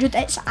 100.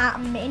 It's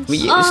immense. Wait,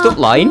 stop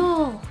lying.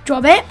 Cool. Do you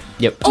want a bet?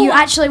 Yep. Do you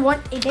actually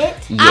want a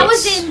bet? I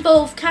was Yes. in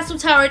both Castle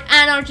Towered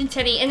and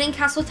Argentini, and in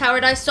Castle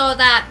Towered I saw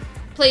that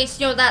place,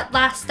 you know, that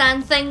last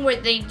stand thing where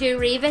they do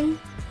Raven.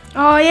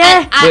 Oh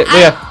yeah.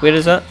 Where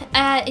is that?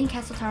 In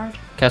Castle Towered.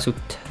 Castle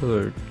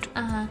Tour.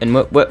 Uh-huh. And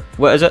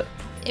what is it?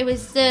 It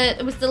was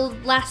the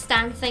Last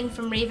Stand thing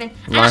from Raven.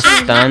 Last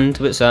Stand.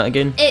 What's that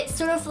again? It's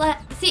sort of like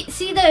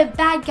see the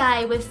bad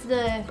guy with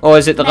the. Oh,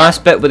 is it the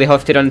last bit where they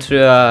have to run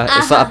through a?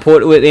 It's like a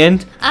portal at the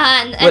end.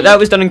 And That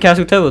was done in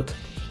Castle Tillard.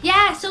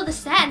 Yeah, I saw the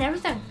set and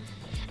everything.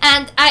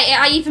 And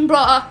I even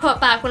brought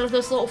back one of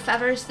those little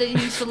feathers that you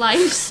use for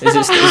lives. Is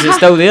it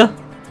still there?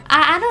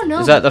 I don't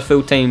know. Is that their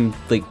full-time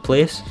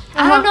place?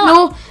 I don't know.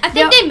 No, I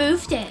think they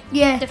moved it.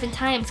 Yeah. Different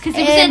times because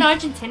it was in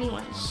Argentina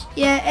once.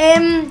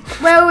 Yeah.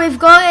 Well, we've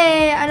got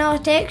another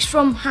text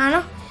from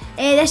Hannah.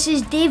 This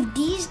is Dave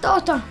D's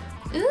daughter.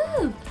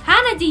 Ooh,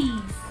 Hannah D's.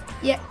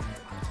 Yeah.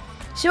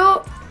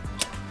 So,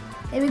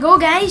 there we go,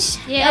 guys.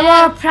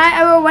 Yeah.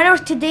 Our winner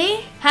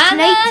today.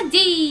 Hannah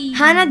D.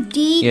 Hannah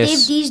D. Yes.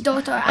 Dave D's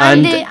daughter.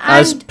 And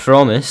as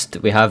promised,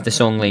 we have the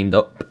song lined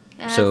up.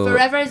 So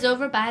Forever is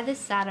over by the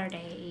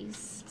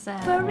Saturdays. So.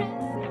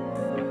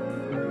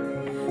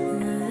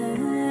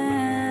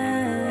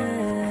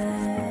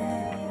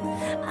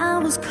 I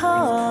was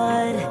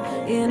caught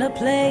in a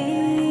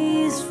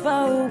place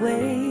far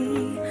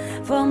away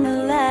from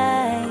the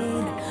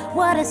light.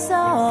 What I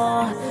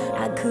saw,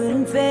 I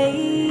couldn't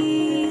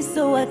face,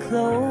 so I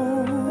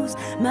closed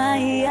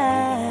my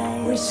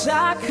eyes. Wish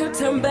I could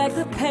turn back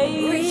the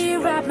page,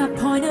 Rewrite my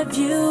point of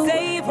view.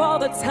 save all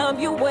the time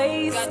you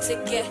waste. Got to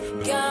get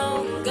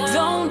gone.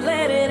 Don't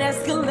let it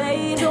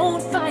escalate.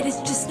 Don't fight, it's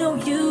just no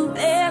use.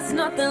 There's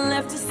nothing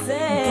left to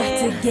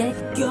say. Got to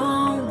get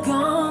gone,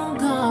 gone,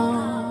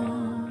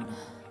 gone.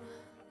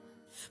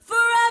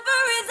 Forever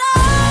is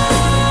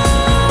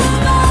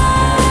over,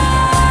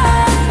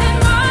 and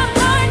my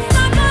heart's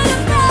not gonna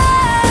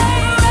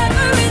break.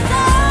 Forever is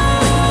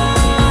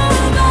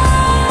over,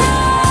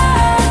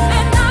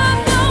 and I'm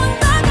no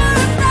longer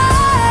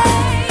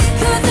afraid.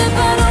 'Cause if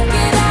I don't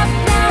get up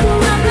now,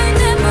 I'm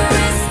never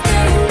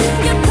escape.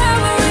 Your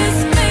power is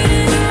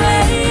fading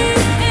away,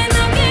 and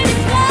I'm getting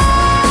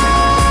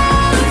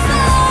closer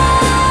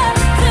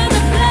to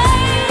the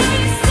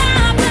place I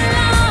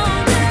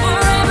belong.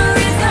 Forever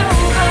is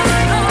over,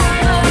 over,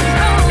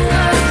 over,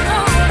 over,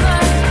 over.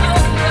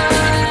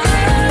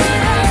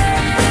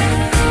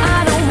 I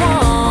don't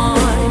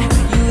want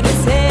you to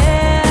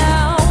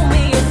tell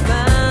me you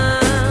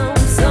found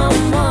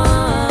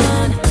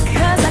someone,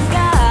 'cause I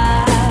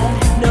got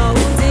no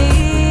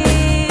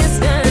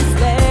distance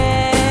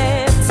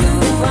left to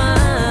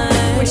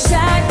run. Wish I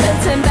could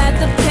turn back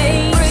the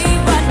page,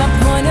 rewrite my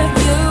point of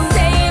view,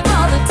 save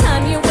all the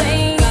time you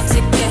waste. Got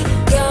to get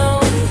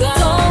gone, gone.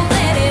 Don't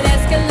let it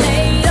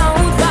escalate.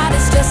 Don't fight,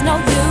 it's just no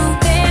use.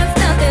 There's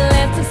nothing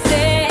left to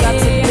say. Got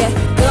to get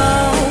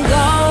gone,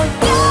 gone,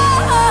 gone.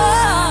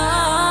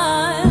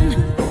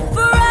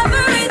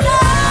 Forever is over.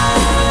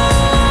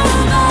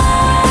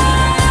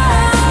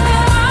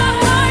 My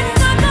heart's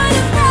not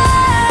gonna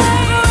break.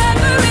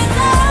 Forever is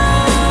over.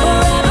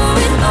 Forever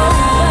is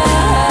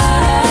over.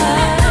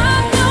 And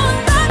I'm no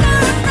longer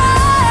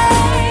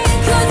afraid.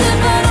 'Cause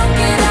if I don't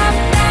get up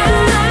now,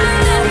 I'll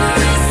never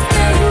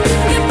escape.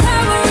 Your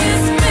power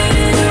is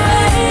fading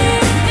away,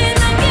 and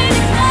I'm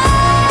getting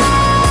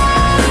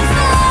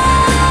closer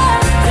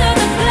to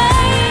the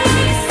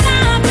place I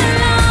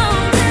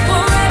belong.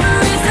 Forever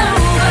is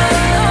over.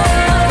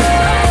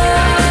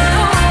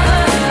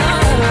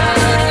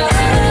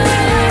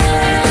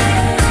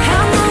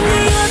 I'm on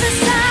the other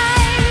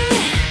side,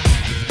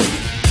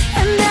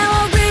 and now I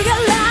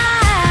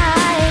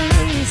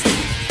realize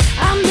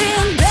I'm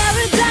in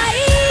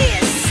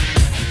paradise.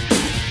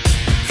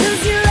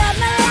 'Cause you're at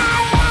my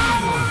life.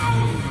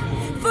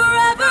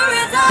 Forever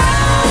is over.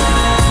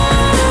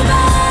 My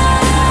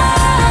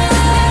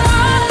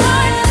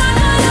heart's not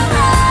gonna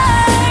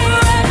break.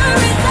 Forever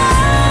is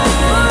over.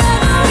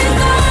 Forever is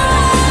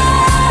over.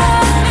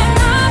 And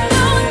I'm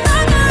no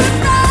longer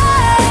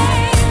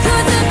afraid.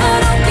 'Cause if I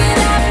don't get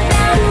up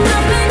now,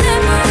 I'll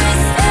never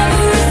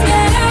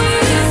escape.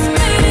 It's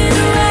fading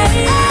away.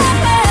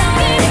 I'm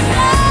getting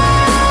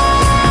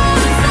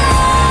closer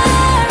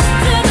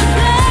to the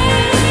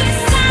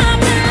place I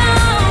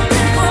belong.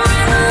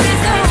 Forever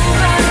is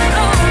over,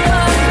 over,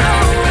 over, over,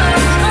 over.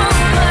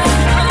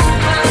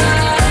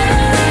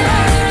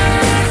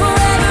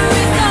 Forever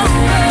is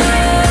over.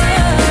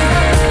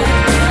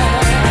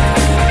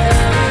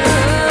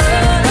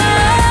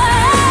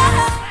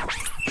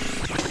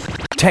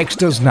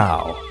 Text us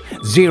now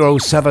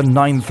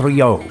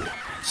 07930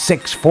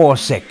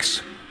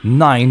 646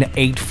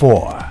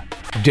 984.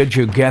 Did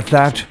you get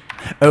that?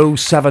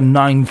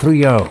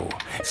 07930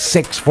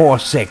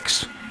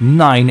 646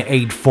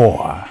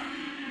 984.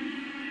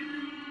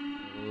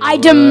 I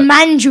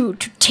demand you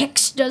to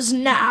text us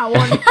now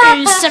on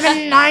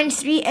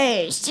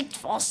 07938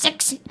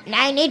 646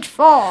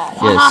 984.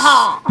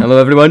 Yes. Hello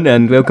everyone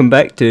and welcome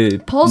back to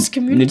Paul's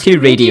Community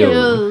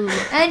Radio.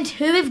 And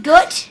who we've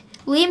got?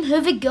 Liam, who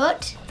we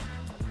got?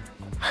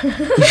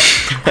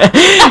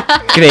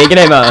 Great,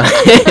 Emma.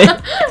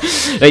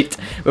 Right,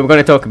 we're going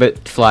to talk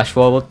about Flash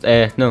Forward.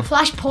 No,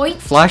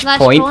 Flashpoint.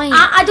 Flashpoint.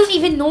 I don't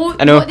even know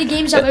I know. what the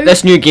game's about.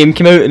 This new game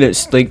came out and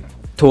it's like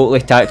totally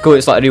tactical.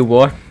 It's like a real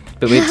war.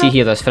 but wait till you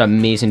hear this for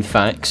amazing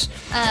facts.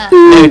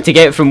 Now, to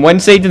get from one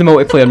side of the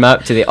multiplayer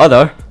map to the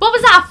other, What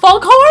was that? A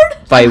foghorn?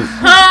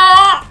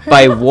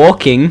 by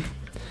walking,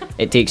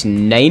 it takes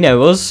 9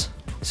 hours.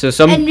 So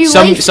some In real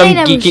some life, some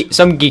 9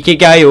 geeky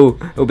guy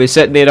will be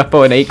sitting there up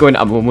all night going,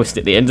 I'm almost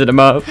at the end of the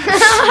map.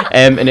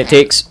 And it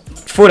takes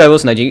 4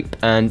 hours in a jeep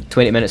and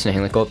 20 minutes in a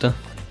helicopter.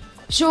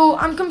 So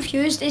I'm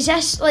confused. Is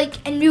this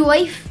like in real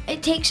life?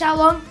 It takes that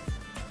long?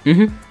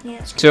 Mhm.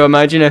 Yeah. So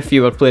imagine if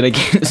you were playing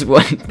against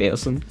one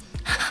person.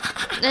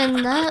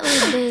 And that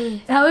would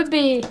be. That would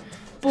be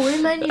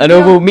boring, man. I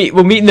know we'll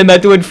meet in the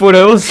middle in 4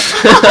 hours.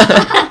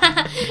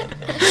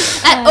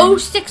 At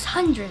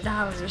 0600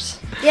 hours.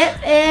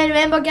 Yep.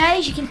 Remember,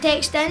 guys, you can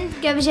text in.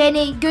 Give us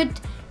any good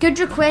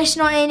requests,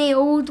 not any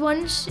old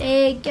ones.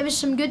 Give us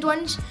some good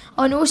ones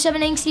on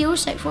 07930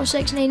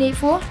 646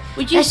 984.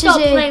 Would you This stop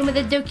is, playing with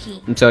the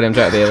dookie? I'm sorry, I'm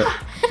trying to be a bit.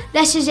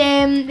 This is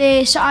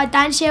the sort of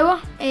dance hour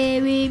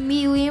with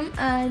me, Liam,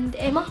 and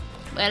Emma.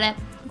 Well,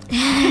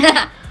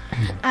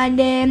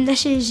 And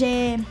this is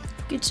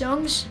good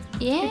songs.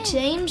 yeah. Good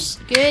times.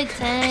 Good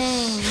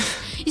times.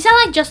 You sound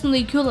like Justin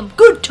Lee Coulomb.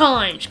 Good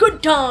times.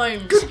 Good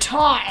times. Good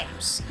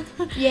times.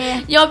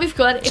 Yeah. Yeah, we've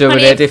got it. So we're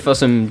ready for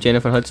some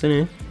Jennifer Hudson,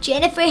 eh?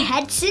 Jennifer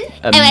Hudson.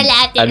 A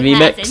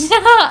remix.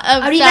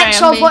 A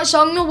remix of what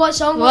song? No, what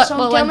song? What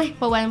song? Tell me.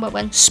 What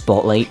one?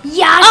 Spotlight.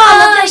 Yes, I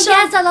love that song.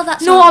 Yes, I love that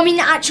song. No, I mean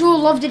the actual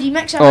love the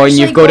remix. I've Oh, and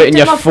actually you've got it in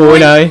your my phone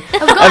now. I've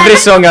got Every it.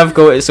 song I've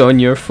got is on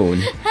your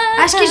phone.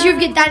 That's because you've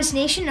got Dance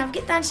Nation. I've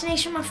got Dance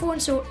Nation on my phone,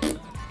 so.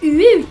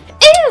 Ooh.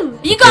 Ew!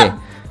 You got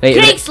Right,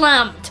 Craig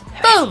slammed.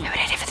 Boom.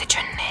 ready for the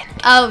tune then.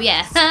 Oh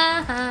yeah.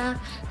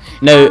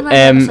 Now, Oh, my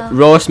God, so-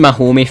 Ross, my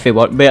homie for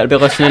work, better be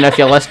listening. If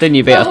you're listening,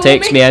 you better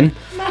text me in.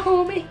 My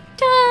homie.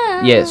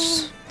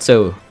 Yes.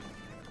 So,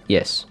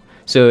 yes.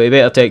 So, he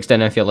better text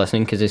in if you're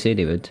listening, because he said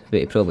he would, but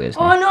he probably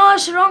isn't. Oh no,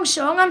 it's the wrong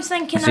song. I'm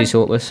thinking. Because he's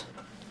hopeless.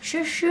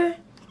 Sure.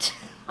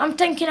 I'm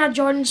thinking of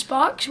Jordan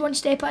Sparks, One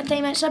Step at a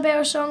Time. It's a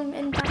better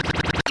song.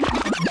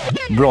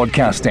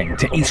 Broadcasting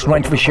to East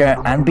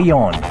Renfrewshire and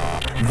beyond.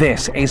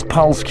 This is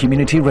Pulse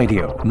Community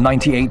Radio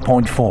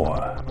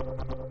 98.4.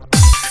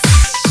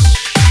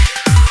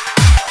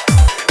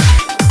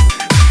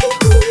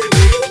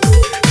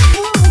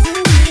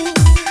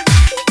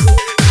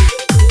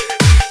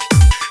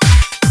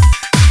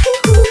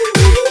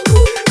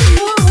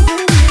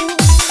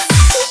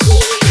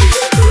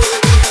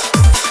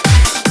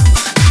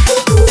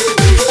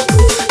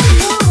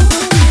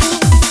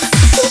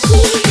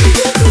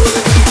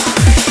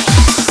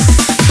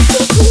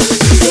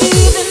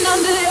 Even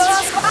under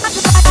your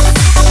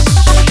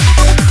spotlight.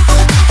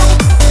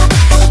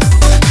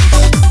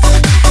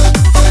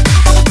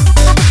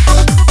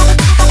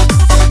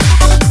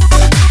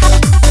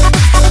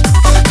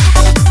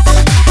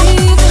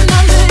 Even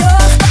under your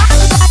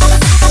spotlight.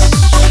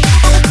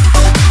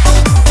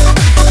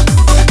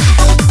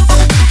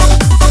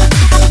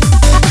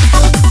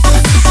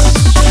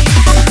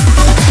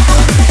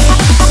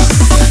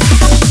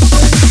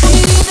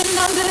 Even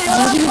under your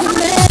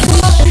spotlight.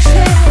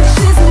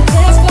 She's the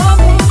best for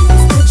me.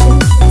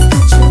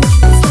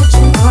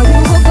 Are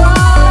you a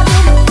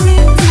garden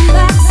with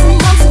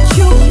maximum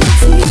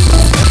security?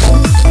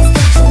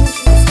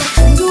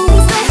 Do we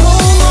stay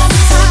home all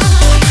the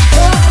time,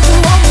 or do you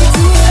want me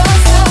to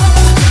yourself?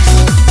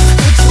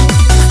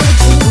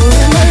 Or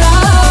am I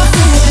lost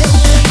in it?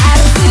 I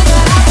don't feel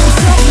that I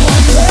can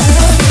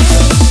someone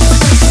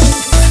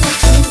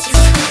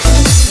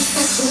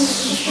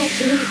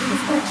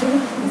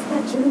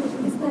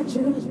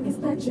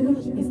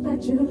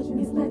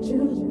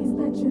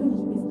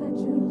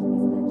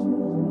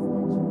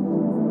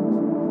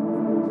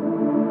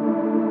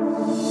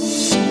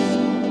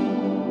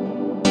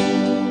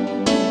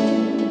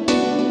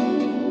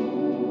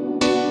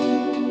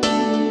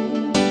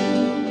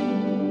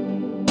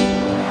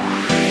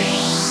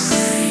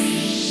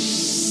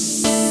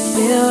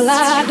Well,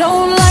 I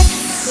don't like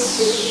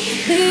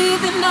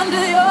living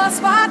under your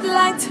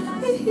spotlight.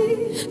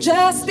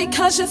 Just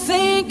because you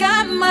think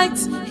I might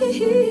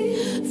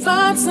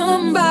find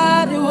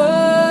somebody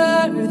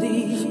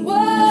worthy.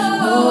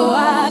 Oh,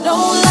 I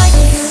don't like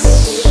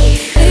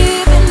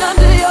living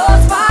under your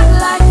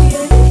spotlight.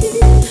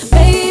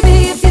 Baby,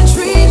 if you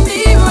treat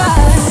me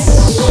right,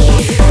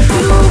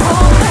 you won't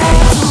have to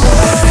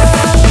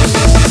worry.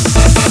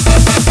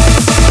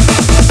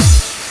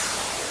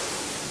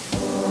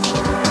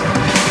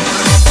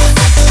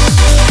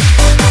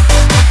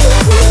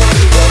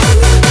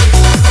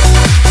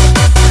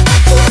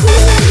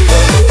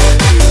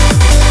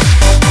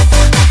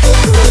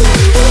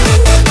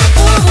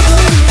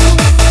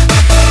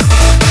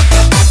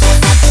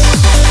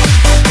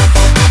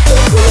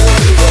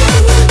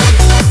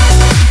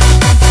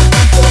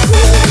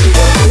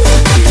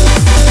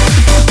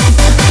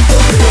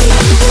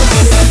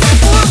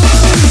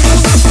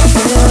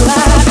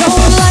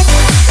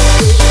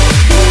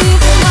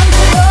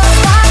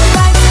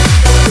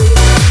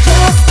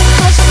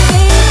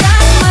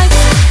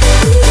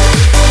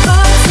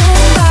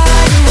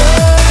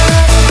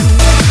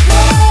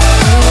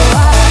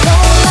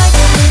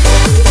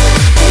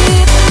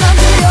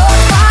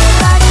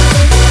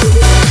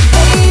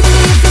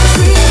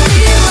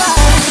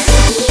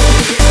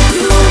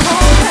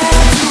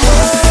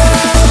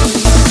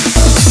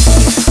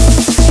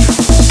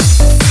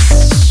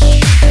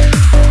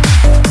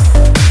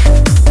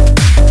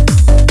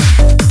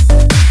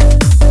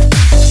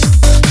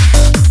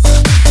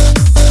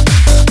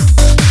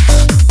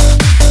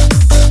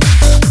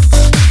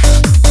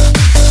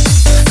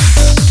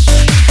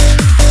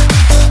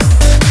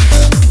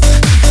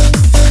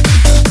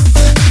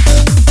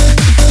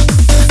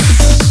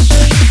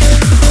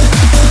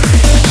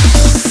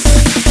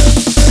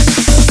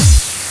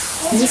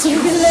 It's a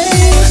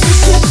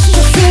relationship,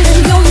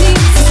 fulfilling your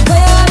needs as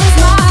well as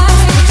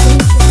mine.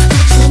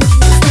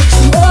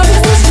 Or is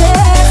this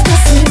just a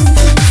sin?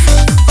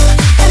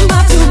 Am I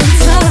doing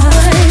time?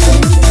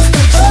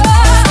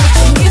 Oh,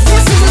 if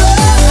this is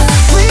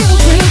love, real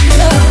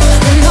love,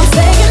 then I'm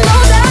saying no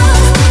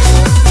doubt.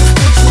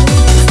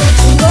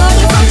 But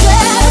if I'm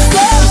just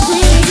a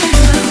dream,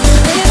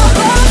 then I'm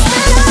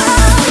busting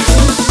out.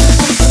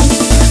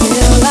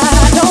 Well,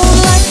 I don't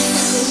like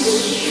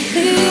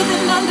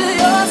living under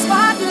your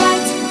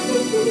spotlight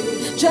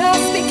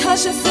just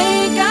because you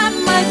think I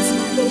might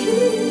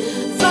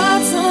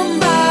find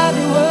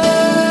somebody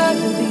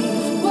worthy.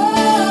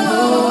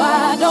 No,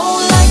 I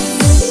don't like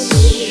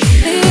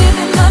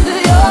living under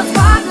your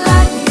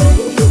spotlight.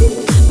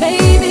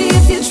 Maybe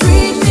if you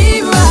treat me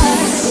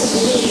right,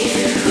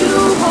 you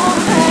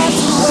won't have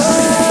to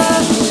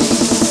worry.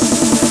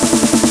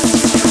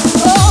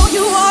 Oh,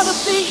 you ought to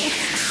be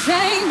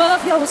ashamed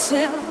of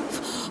yourself.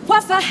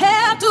 What the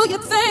hell do you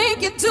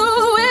think you're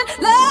doing?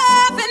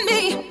 Loving me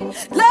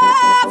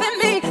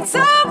so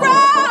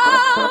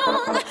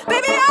wrong.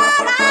 Baby,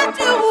 all I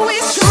do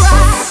is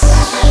try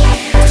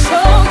to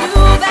show you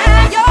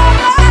that you're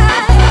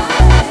mine.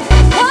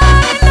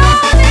 One and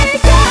only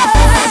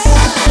girl.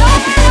 No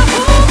matter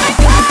who may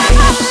come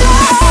my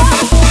love,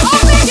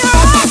 open your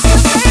arms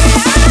and say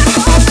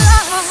I'm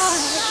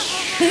alive.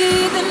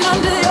 Leaving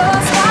under your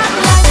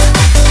spotlight.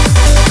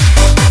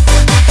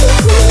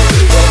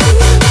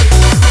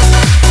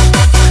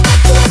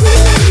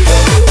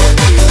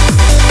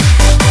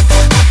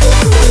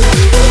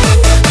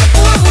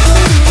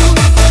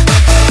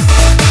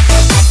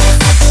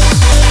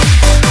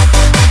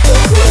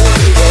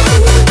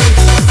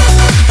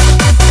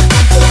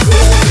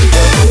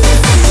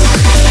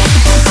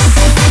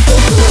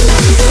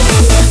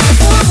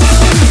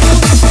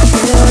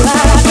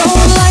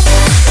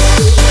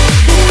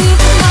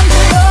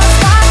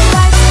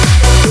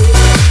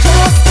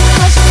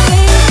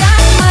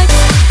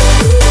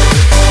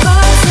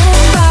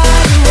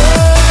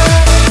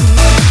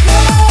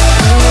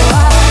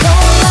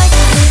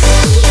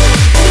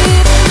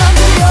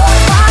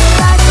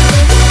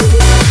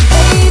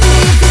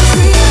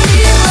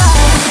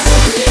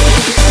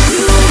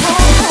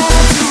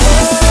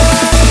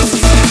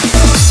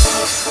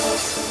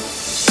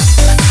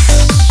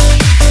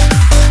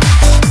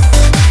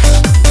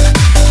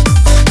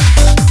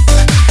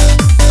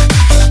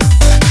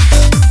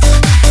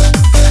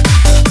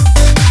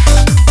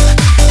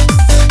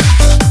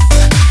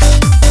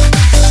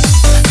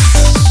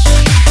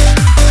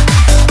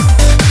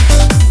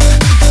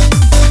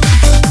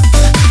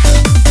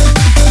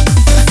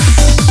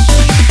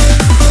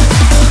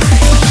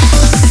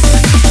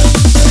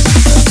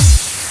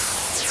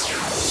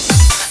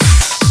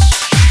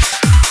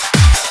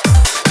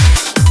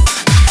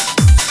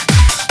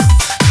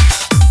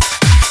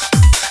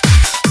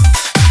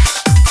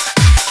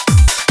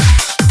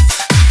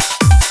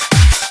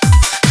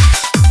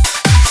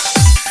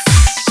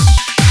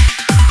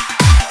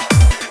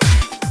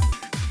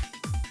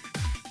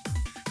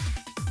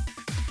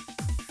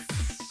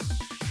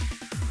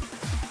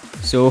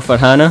 So for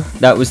Hannah,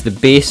 that was the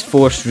Bass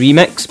Force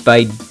remix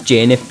by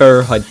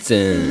Jennifer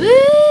Hudson.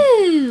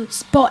 Woo!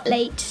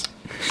 Spotlight.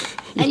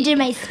 Under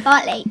my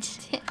spotlight.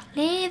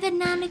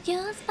 Living under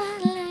your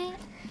spotlight.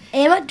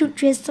 Emma,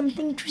 don't you have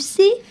something to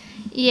say?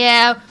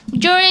 Yeah,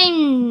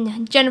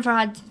 during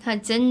Jennifer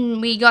Hudson,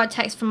 we got a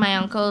text from my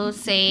uncle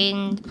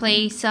saying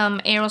play some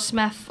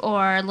Aerosmith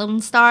or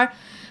Lone Star,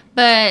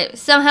 but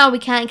somehow we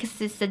can't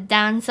because it's a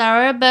dance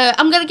hour. But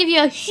I'm gonna give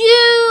you a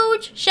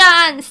huge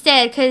shout out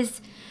instead, because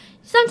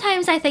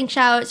sometimes I think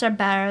shout-outs are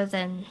better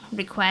than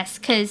requests,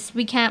 because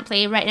we can't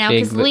play right now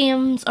because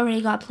Liam's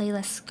already got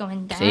playlists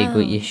going down. Say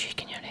what you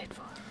shaking your head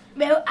for.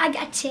 Well, I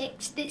got a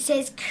text that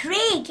says,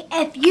 Craig,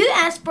 if you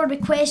ask for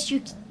requests,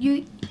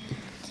 you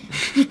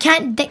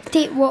can't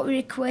dictate what we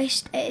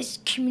request. It is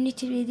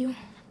community radio.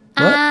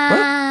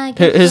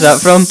 Who's that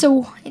from?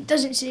 So, it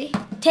doesn't say.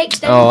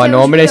 Text in. Oh, I tells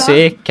normally you that.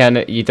 say,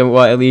 you don't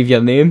want to leave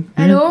your name.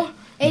 I know.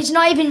 It's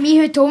not even me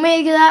who told me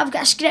to do that. I've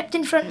got a script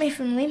in front of me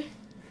from Liam.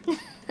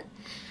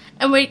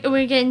 And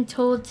we're getting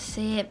told to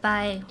say it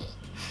by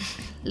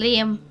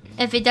Liam.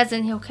 If he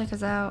doesn't, he'll kick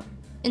us out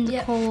in the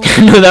cold.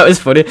 No, that was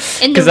funny.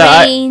 In the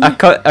I rain.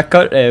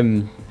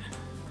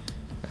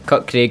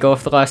 cut Craig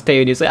off the last time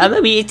and he was like, I'm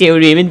going to tell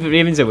Raymond, but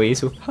Raymond's away,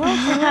 so.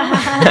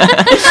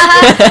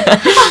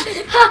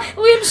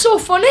 Liam's so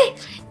funny.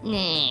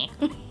 Nah.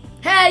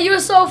 Hey, you're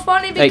so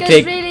funny because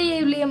Craig.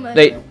 really, Liam.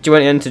 Right, do you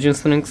want to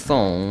introduce the next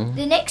song?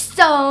 The next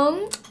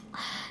song,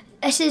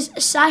 this is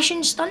Sash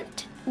and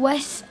Stunt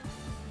with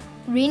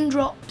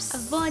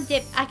Raindrops.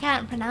 I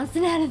can't pronounce the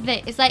name of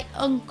it. It's like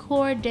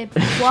Encore de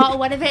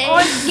whatever it Oh,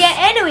 is. yeah,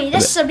 anyway,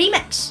 this is a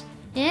remix.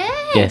 Yeah.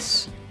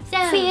 Yes. So,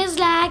 Feels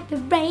like the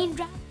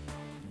raindrops.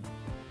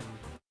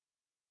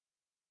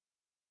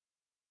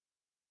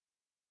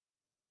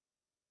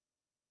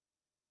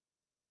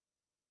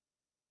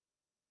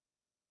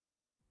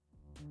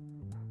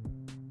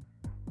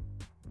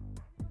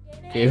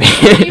 Okay,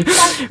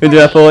 we do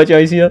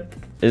apologise here.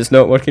 It's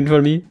not working for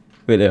me.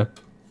 Wait there.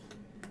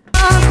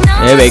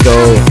 There we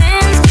go.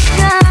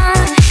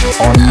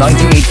 On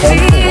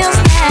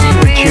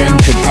 98.4, you're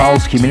tuned to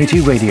Pulse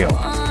Community Radio.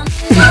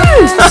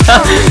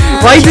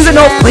 Why does it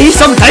not play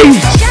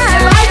sometimes?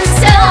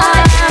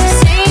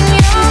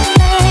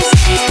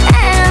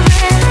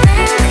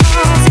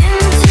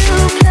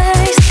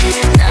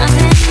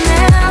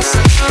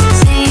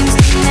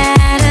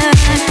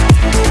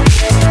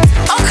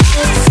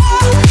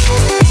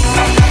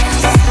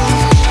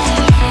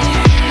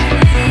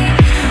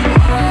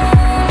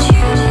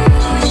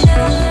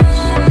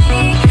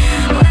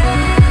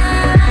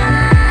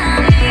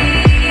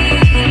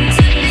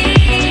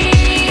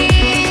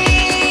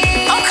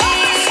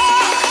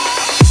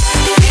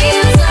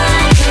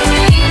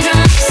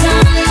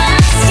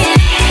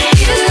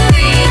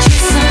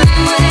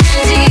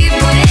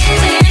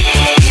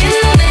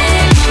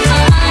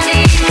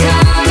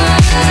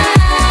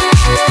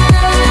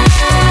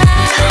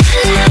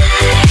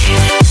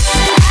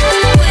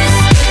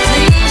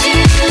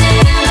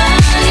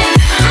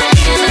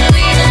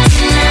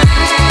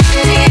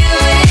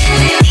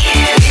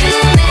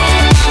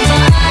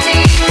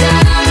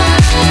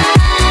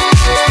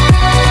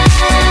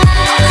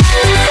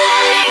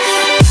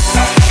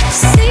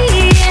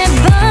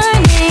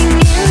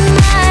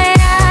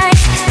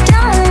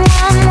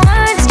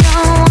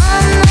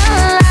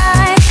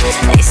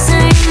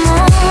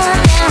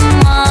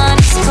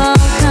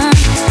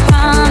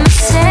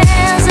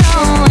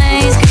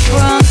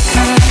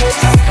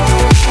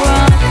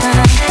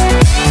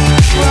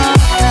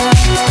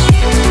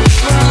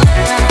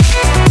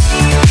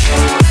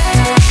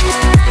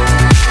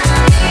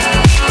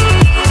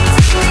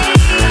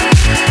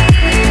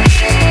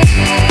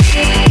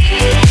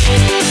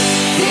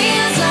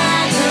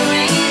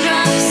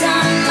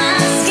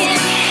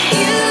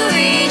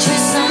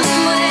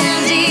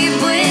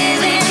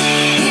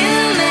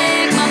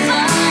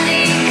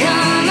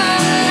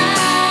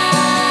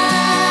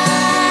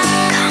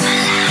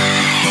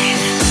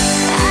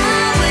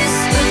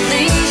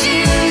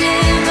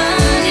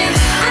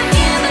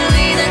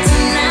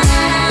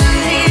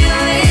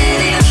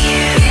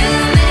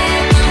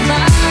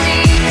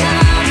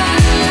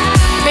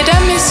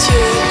 Mesdames,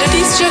 Messieurs, le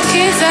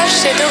disc-jockey Zach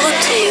est de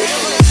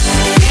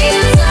retour.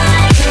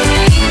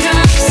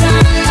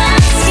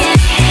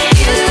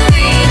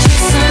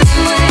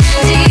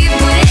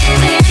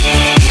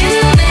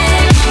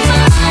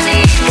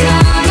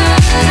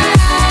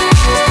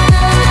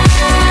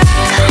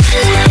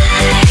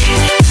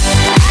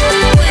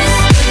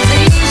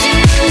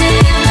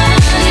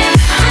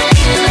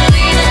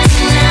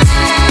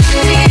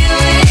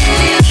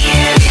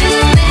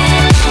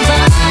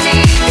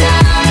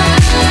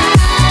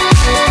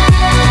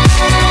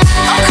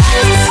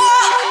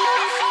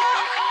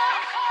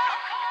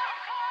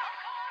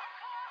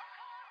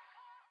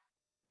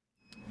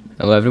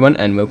 Hello everyone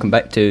and welcome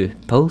back to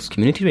Pulse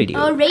Community Radio.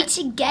 Alright,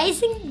 so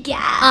guys and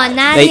gals. On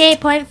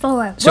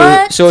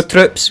 98.4. So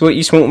Trips, what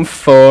you smoking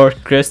for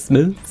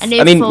Christmas? A new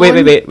I mean, phone.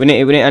 wait.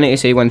 I need to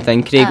say one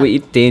thing, Craig. What you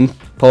doing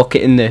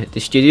pocketing the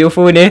studio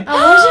phone, eh?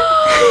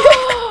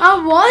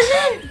 I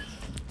wasn't.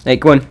 Like,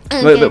 go on.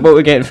 Okay. What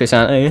we're getting for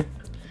Santa, eh?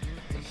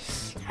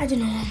 I don't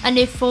know. A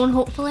new phone,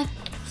 hopefully. I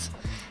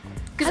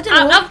Because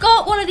don't know. I've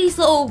got one of these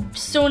little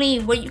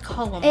Sony, what do you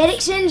call them?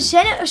 Ericsson,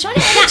 Sony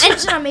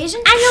Ericsson's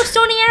amazing. I know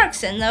Sony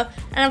Ericsson though,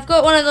 and I've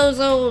got one of those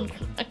old,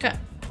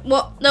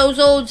 those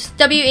old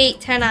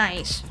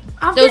W810Is.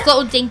 I've Those got,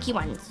 little dinky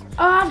ones.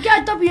 I've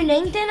got a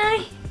W9 then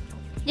I.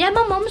 Yeah,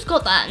 my mum's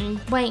got that in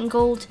white and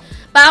gold.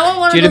 But I want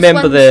one Do you of those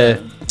remember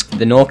ones.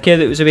 the Nokia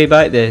that was way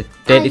back, the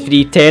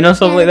 3310 or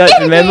something like that? Do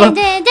you remember?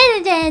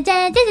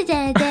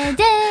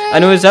 I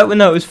know, is that when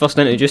that was first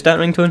introduced, that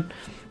ringtone?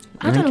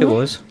 I think don't it know.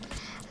 was.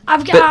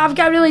 I've got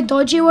a really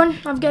dodgy one.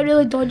 I've got a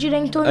really dodgy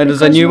ringtone. And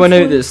there's a because new my one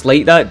out phone- that's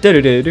like that,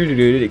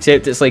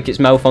 except it's like it's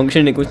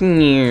malfunctioning. It goes.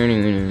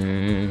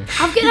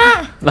 I've got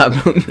that.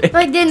 That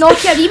Like the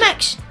Nokia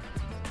remix.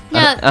 No,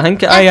 I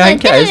think it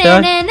is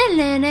that.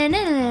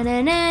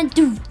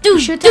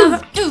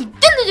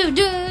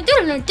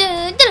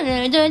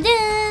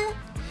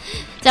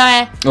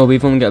 Sorry. Oh,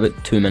 we've only got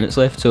about 2 minutes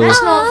left, so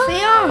That's not fair.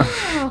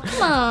 Oh,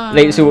 come on.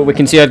 right. So we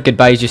can say our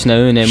goodbyes just now,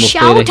 and then we'll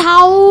Shout play the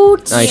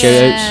out. aye,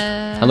 shout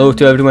outs. Hello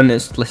to everyone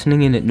that's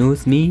listening and that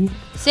knows me.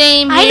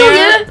 Same I here. know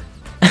you.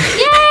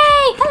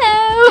 Yay! Hello.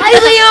 Hi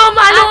Liam,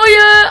 I know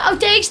you. I'll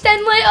text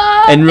in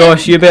later. And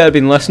Ross, you better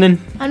been listening.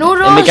 I know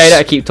Ross. And the guy that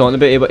I keep talking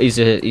about, he's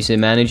the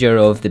manager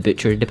of the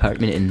butcher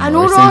department in I know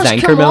Morrison's Ross.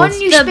 Anchor Come on, Mills.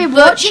 you should be The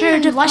watching butcher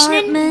and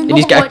listening. department. And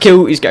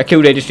he's got a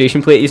cool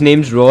registration plate. His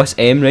name's Ross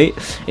M, right?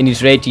 And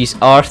he's read he's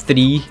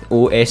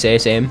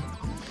R3OSSM.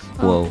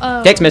 Whoa.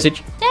 Oh. Text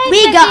message.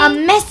 We got a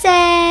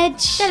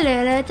message.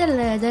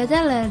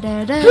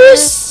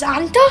 Who's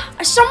Santa?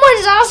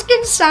 Someone's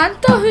asking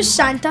Santa. Who's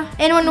Santa?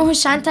 Anyone know who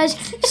Santa is?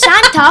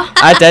 Santa.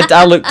 I did.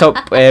 I looked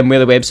up where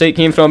the website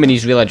came from and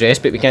his real address,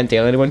 but we can't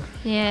tell anyone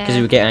because he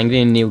Yeah. would get angry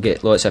and he'll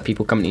get lots of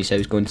people coming to his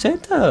house going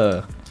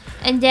Santa.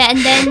 And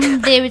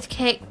then they would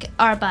kick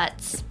our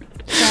butts.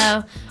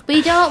 So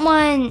we don't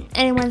want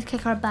anyone to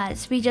kick our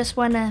butts. We just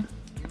wanna.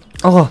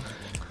 Oh,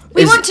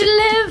 We want to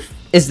live.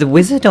 Is the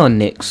Wizard on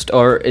next,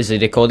 or is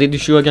it recorded the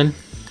show again?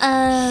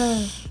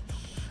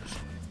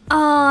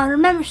 Oh,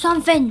 remember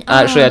something.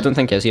 Actually, I don't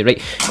think it is here.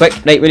 Right, quick,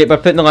 right, we're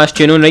putting the last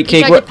tune on, right,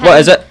 Craig? got the What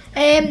is it?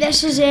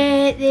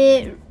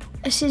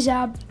 This is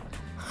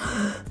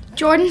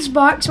Jordan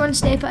Sparks One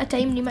Step at a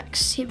Time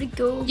remix. Here we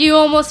go. You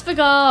almost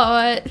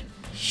forgot.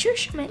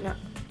 Shush, I might not.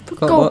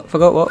 Forgot Go. what?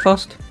 Forgot what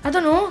first? I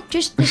don't know.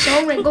 Just the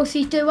song. Right, go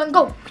 3, 2, 1,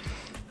 go.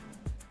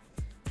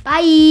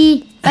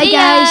 Bye. Bye, See ya.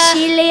 guys.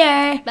 See you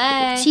later.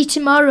 Bye. See you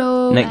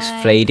tomorrow. Next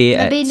Friday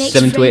at Maybe next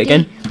 7 to 8 Friday.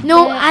 again.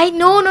 No, Yeah.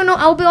 no.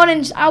 I'll be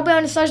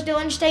on Thursday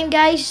lunchtime,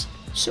 guys.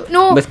 So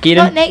no, With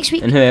Kieran? not next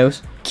week. And who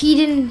else?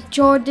 Kieran,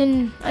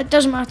 Jordan. It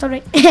doesn't matter,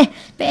 right?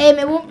 But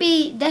it won't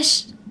be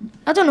this.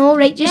 I don't know,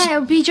 right? Just Yeah,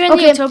 it'll be during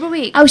Okay. the October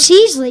week. I'll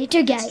see you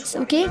later, guys.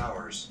 Okay.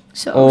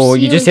 So I'll Oh,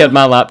 see you just later. heard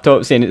my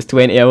laptop saying it's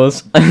 20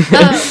 hours.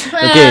 Oh.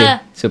 Okay,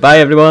 so bye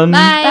everyone.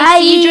 Bye. Bye.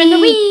 See you during the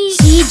week.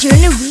 See you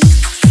during the week.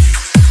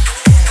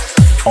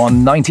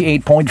 On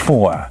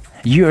 98.4,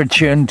 you're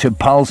tuned to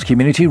Pulse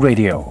Community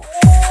Radio.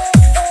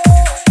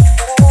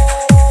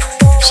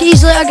 See you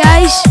later,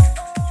 guys.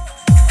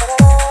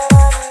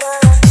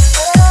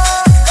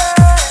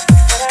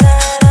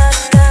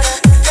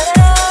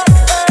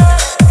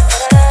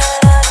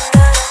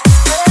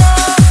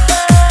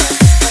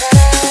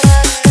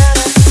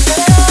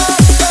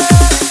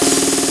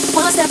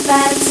 One step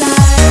at a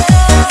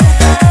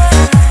time.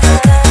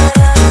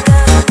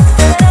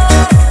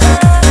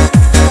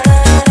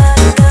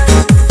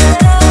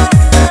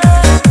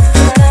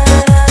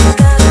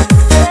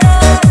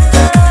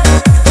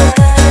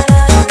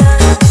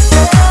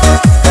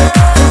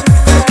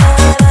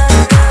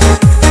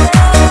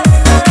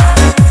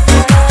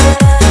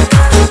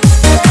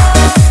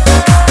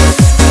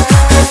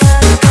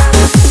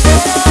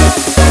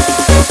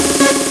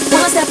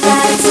 One step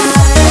at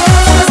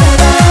a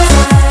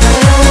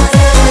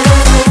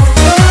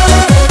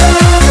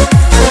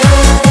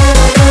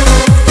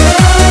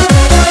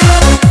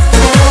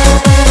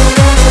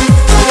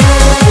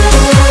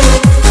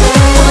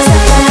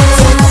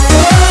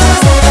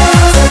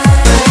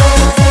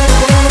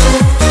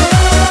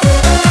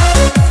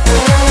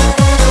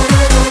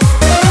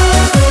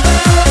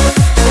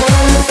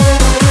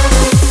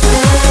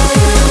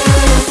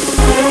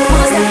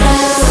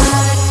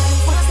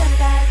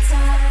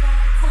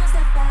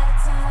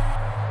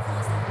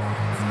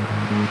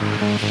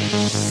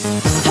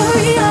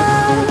Hurry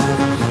up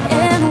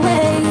and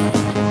wait.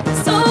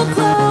 So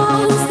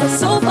close, but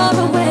so far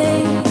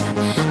away.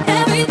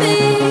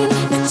 Everything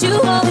that you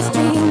always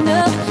dreamed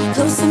of,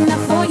 close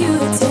enough for you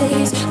to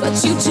taste, but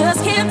you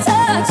just can't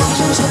touch.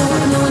 Should I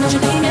wanna know what you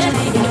need?